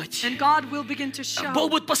показывать. And God will begin to show. Бог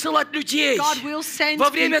будет посылать людей God will send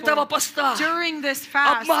во время people этого поста, during this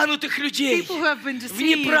fast, обманутых людей people who have been в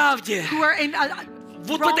deceived, неправде. who are in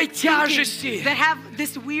Вот в wrong этой тяжести thinking, that have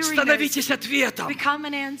this weariness. становитесь ответом. Become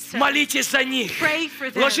an answer. Молитесь за них. Pray for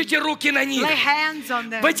them. Ложите руки на них. Lay hands on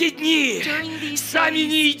them. В эти дни During these сами days,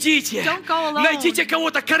 не идите. don't go alone. Найдите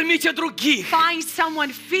кого-то, кормите других. Find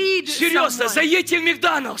someone, feed Серьезно, someone. заедьте в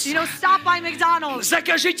Макдональдс. You know, stop by McDonald's,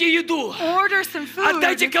 Закажите еду. order some food,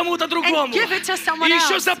 Отдайте кому-то другому. give it to someone И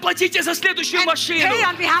еще else. заплатите за следующую and машину. pay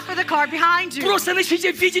on behalf of the car behind you. Просто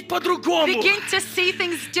начните видеть по-другому. Begin to see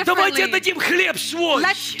things Давайте differently. отдадим хлеб свой.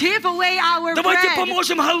 Let's give away our Давайте bread.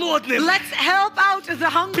 поможем голодным. Let's help out the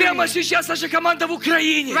hungry. Прямо сейчас наша команда в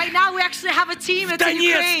Украине. Right now, we actually have a team that's in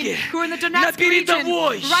Донецке, Ukraine, who are in the на Donetsk region,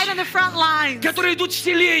 передовой, right on the front lines, которые идут в that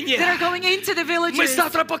селение. are going into the Мы villages.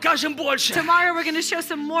 завтра покажем больше. Tomorrow, we're going to show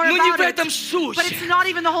some more Но не about в этом it. суть. But it's not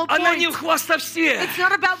even the whole Она не point. в хвастовстве. It's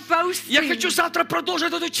not about Я boasting. хочу завтра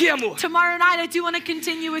продолжить эту тему. Tomorrow night, I do want to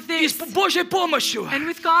continue with И с this. Божьей помощью And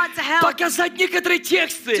with God's help, показать некоторые to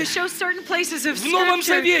тексты, show certain places of в Новом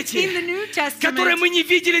Scripture Завете, in the New которые Testament мы не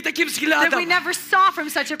видели таким that взглядом. we never saw from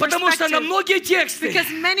such a Потому что на perspective. многие тексты Because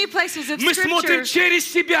many places of мы смотрим Scripture, через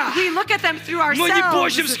себя. we look at them through Но не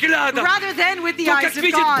Божьим ourselves взглядом. rather than with the То, eyes как of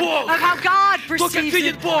видит God, Бог. of how God То, как perceives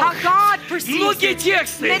видит it, Бог. how God perceives Многие it.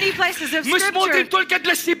 тексты Many places of мы смотрим Scripture только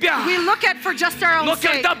для себя. we look at for just our Но own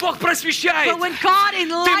sake. когда Бог просвещает, But when God ты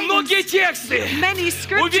многие enlightens тексты many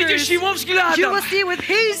увидишь Scriptures, Его you взглядом will see with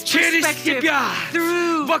His через perspective тебя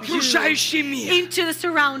through в окружающий you мир. into the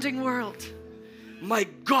surrounding world. My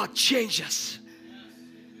God changes.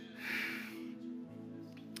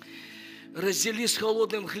 Раздели с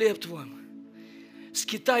холодным хлеб твоим.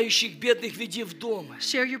 Скитающих бедных веди в дом.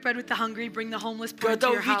 Share your bread with the hungry, bring the homeless poor Когда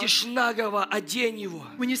into your house. увидишь нагого, одень его.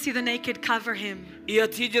 When you see the naked, cover him. И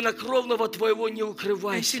от единокровного твоего не And do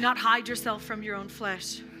укрывайся. not hide yourself from your own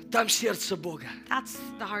flesh. Там сердце Бога. That's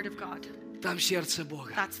the heart of God. Там сердце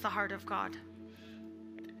Бога. That's the heart of God.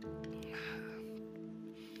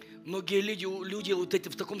 Многие люди вот эти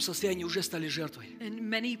в таком состоянии уже стали жертвой. And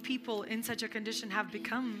many people in such a condition have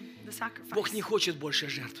become the Бог sacrifice. не хочет больше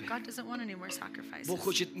жертвы. God doesn't want any more sacrifices. Бог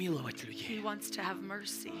хочет миловать He людей. wants to have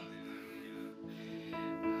mercy.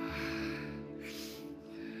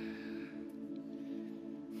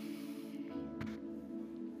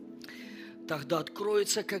 Тогда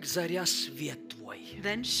откроется, как заря, свет твой.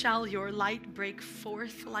 Then shall your light break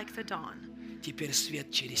forth like the dawn. Теперь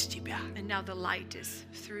свет через тебя. And now the light is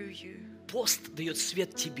through you. Пост дает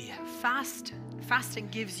свет тебе. Fasting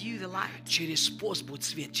gives you the light. Через пост будет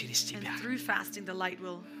свет через And тебя. through fasting, the light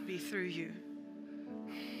will be through you.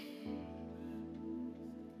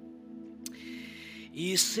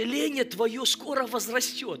 И исцеление твое скоро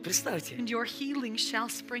возрастет. Представьте, And your healing shall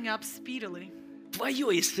spring up speedily.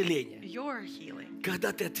 твое исцеление. Your healing.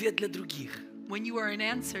 Когда ты ответ для других. When you are an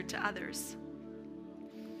answer to others.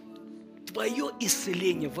 Твое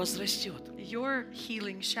исцеление возрастет. Your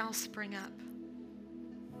healing shall spring up.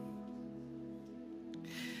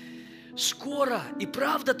 скоро и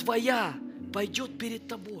правда твоя пойдет перед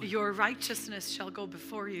тобой. Your righteousness shall go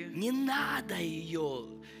before you. Не надо ее,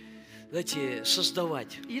 знаете,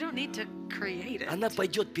 создавать. You don't need to create it. Она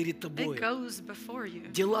пойдет перед It тобой. goes before you.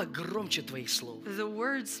 Дела громче твоих слов. The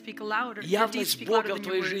words speak louder. Your deeds Явность speak louder Бога в than your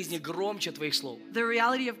твоей words. жизни громче твоих слов. The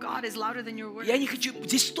reality of God is louder than your words. Я не хочу...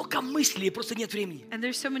 Здесь столько мыслей, просто нет времени. And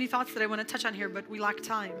there's so many thoughts that I want to touch on here, but we lack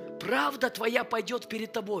time. Правда твоя пойдет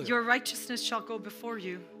перед тобой. Your righteousness shall go before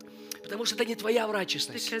you, Потому что это не твоя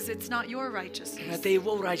righteousness. because it's not your righteousness. Это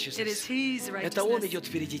Его It is righteousness. His Это Он righteousness. идет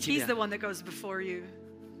впереди He's тебя. the one that goes before you.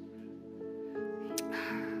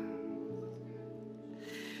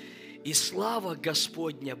 И слава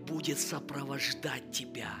Господня будет сопровождать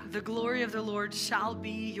тебя. The glory of the Lord shall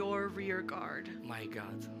be your rear guard. My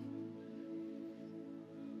God.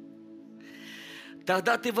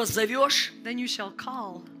 Тогда ты воззовешь, Then you shall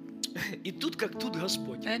call, и тут как тут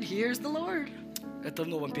Господь. and here's the Lord. Это в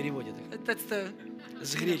новом переводе, That's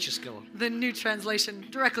с греческого. the new translation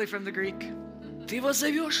directly from the Greek. Ты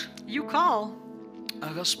воззовешь, You call,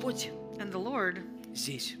 а Господь and the Lord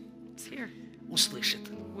здесь is here, услышит.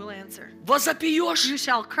 will answer. Возопьешь, You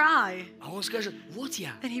shall cry, а Он скажет, вот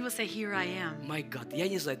я. and He will say, Here I am. My God, я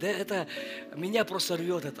не знаю, да это меня просто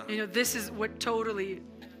рвет это. You know, this is what totally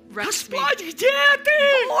wrecks me. Господь, где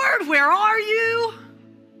ты? Lord, where are you?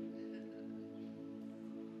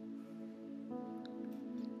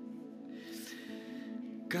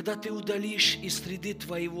 Когда ты удалишь из среды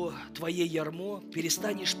твоей ярмо,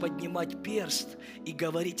 перестанешь поднимать перст и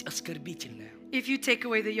говорить оскорбительное. If you take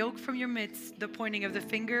away the yoke from your midst, the pointing of the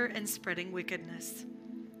finger and spreading wickedness.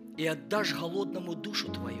 И отдашь голодному душу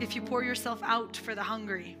твою, If you pour yourself out for the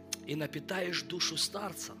hungry и напитаешь душу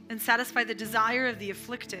старца, and satisfy the desire of the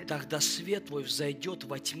afflicted, тогда свет твой взойдет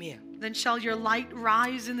во тьме, then shall your light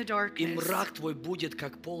rise in the и darkness, мрак твой будет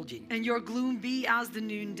как полдень. and your gloom be as the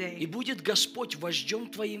И noonday. будет Господь вождем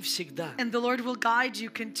твоим всегда, And the Lord will guide you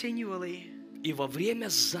continually, и во время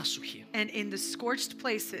засухи and in the scorched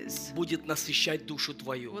places будет насыщать душу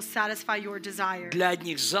твою. will satisfy your desire. Для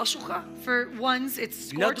одних засуха, For ones, it's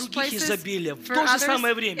Для scorched других places. изобилие. В For то же others,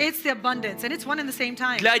 самое время. it's the abundance, and it's one and the same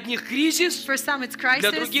time. для одних кризис, For some, it's для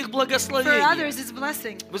crisis. других For благословение. others, it's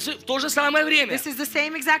blessing. В то же самое время. This is the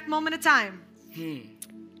same exact moment of time.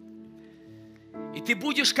 И ты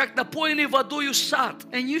будешь как напоенный водою сад.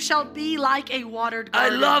 And you shall be like a watered I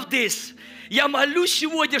garden. love this. Я молюсь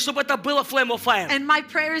сегодня, чтобы это было flame of fire. And my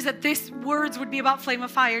prayer is that these words would be about flame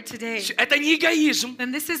of fire today. Это не эгоизм,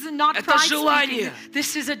 And this is not Это pride speaking. желание.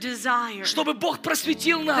 This is a desire. чтобы Бог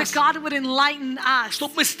просветил That нас, God would enlighten us.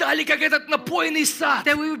 чтобы мы стали как этот напоенный сад.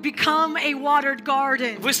 That we would become a watered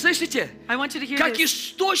garden. Вы слышите? I want you to hear Как this.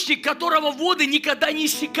 источник, которого воды никогда не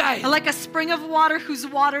иссякают. Like a spring of water whose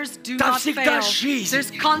waters do Там not всегда fail. жизнь.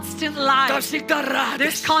 There's constant Там life. всегда There's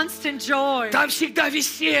радость. constant joy. Там всегда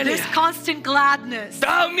веселье. There's constant gladness.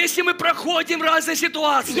 Там вместе мы проходим разные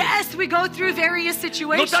ситуации. Yes, we go through various Но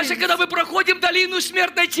situations. даже когда мы проходим долину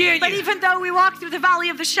смертной But тени, even though we walk through the valley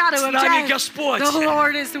of the shadow С of нами death, Господь. the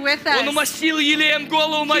Lord is with Он us. умастил елеем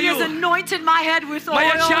голову He has мою. anointed my head with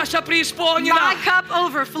Моя oil. чаша My преисполнена. cup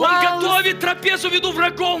Он overflows. готовит трапезу в виду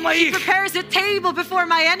врагов моих. Prepares a table before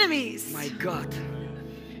my enemies. My God.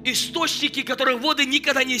 Источники, которых воды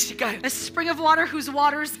никогда не иссякают. A spring of water whose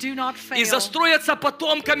waters do not И fail. застроятся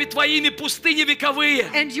потомками твоими пустыни вековые.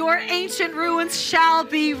 And your ancient ruins shall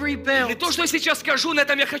be И rebuilt. то, что я сейчас скажу, на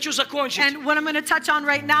этом я хочу закончить. And what I'm going to touch on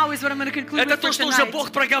right now is what I'm going to conclude Это with то, for что уже tonight.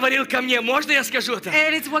 Бог проговорил ко мне. Можно я скажу это?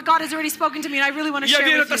 And it's what God has already spoken to me, and I really want to Я share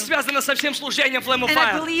верю, with это you. связано со всем служением Flame of And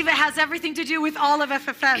I Fire. believe it has everything to do with all of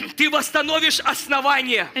FFM. Ты восстановишь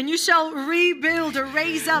основание. And you shall rebuild or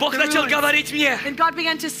raise up Бог the начал ruins. говорить мне, And God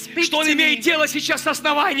began to speak что Он to имеет me дело сейчас с that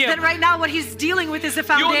основанием. right now what He's dealing with is a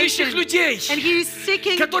И Он ищет foundation. людей, And He's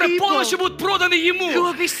seeking которые people полностью будут проданы who will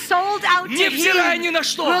Ему, be sold out to невзирая ни Him, на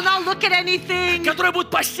что, will not look at anything, которые будут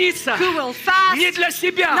поститься who will fast, не для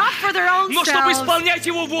себя, not for their own но чтобы selves, исполнять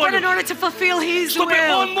Его but in волю, order to fulfill His чтобы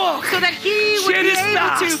will, Он мог so that He would be через able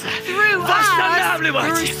нас to, through us,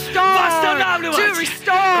 восстанавливать, to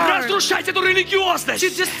restore, разрушать эту to религиозность,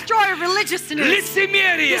 destroy religiousness,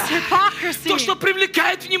 лицемерие, this hypocrisy, то, что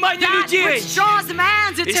привлекает внимание that людей, which draws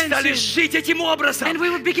man's и стали attention. жить этим образом, And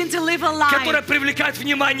we would begin to live a которое life привлекает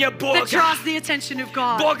внимание that Бога. draws the attention of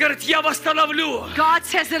God. Бог говорит, я восстановлю God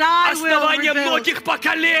says that I will основания rebuild, многих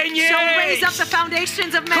поколений. shall raise up the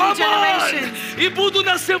foundations of many Come on! generations. И буду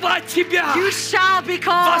называть тебя You shall be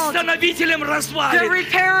called восстановителем the развалин,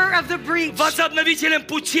 repairer of the breach, возобновителем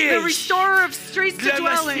путей the restorer of streets to для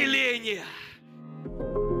dwell in. населения.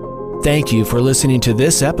 Thank you for listening to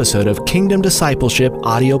this episode of Kingdom Discipleship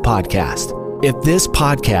Audio Podcast. If this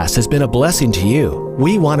podcast has been a blessing to you,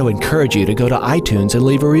 we want to encourage you to go to iTunes and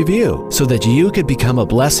leave a review so that you could become a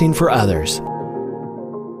blessing for others.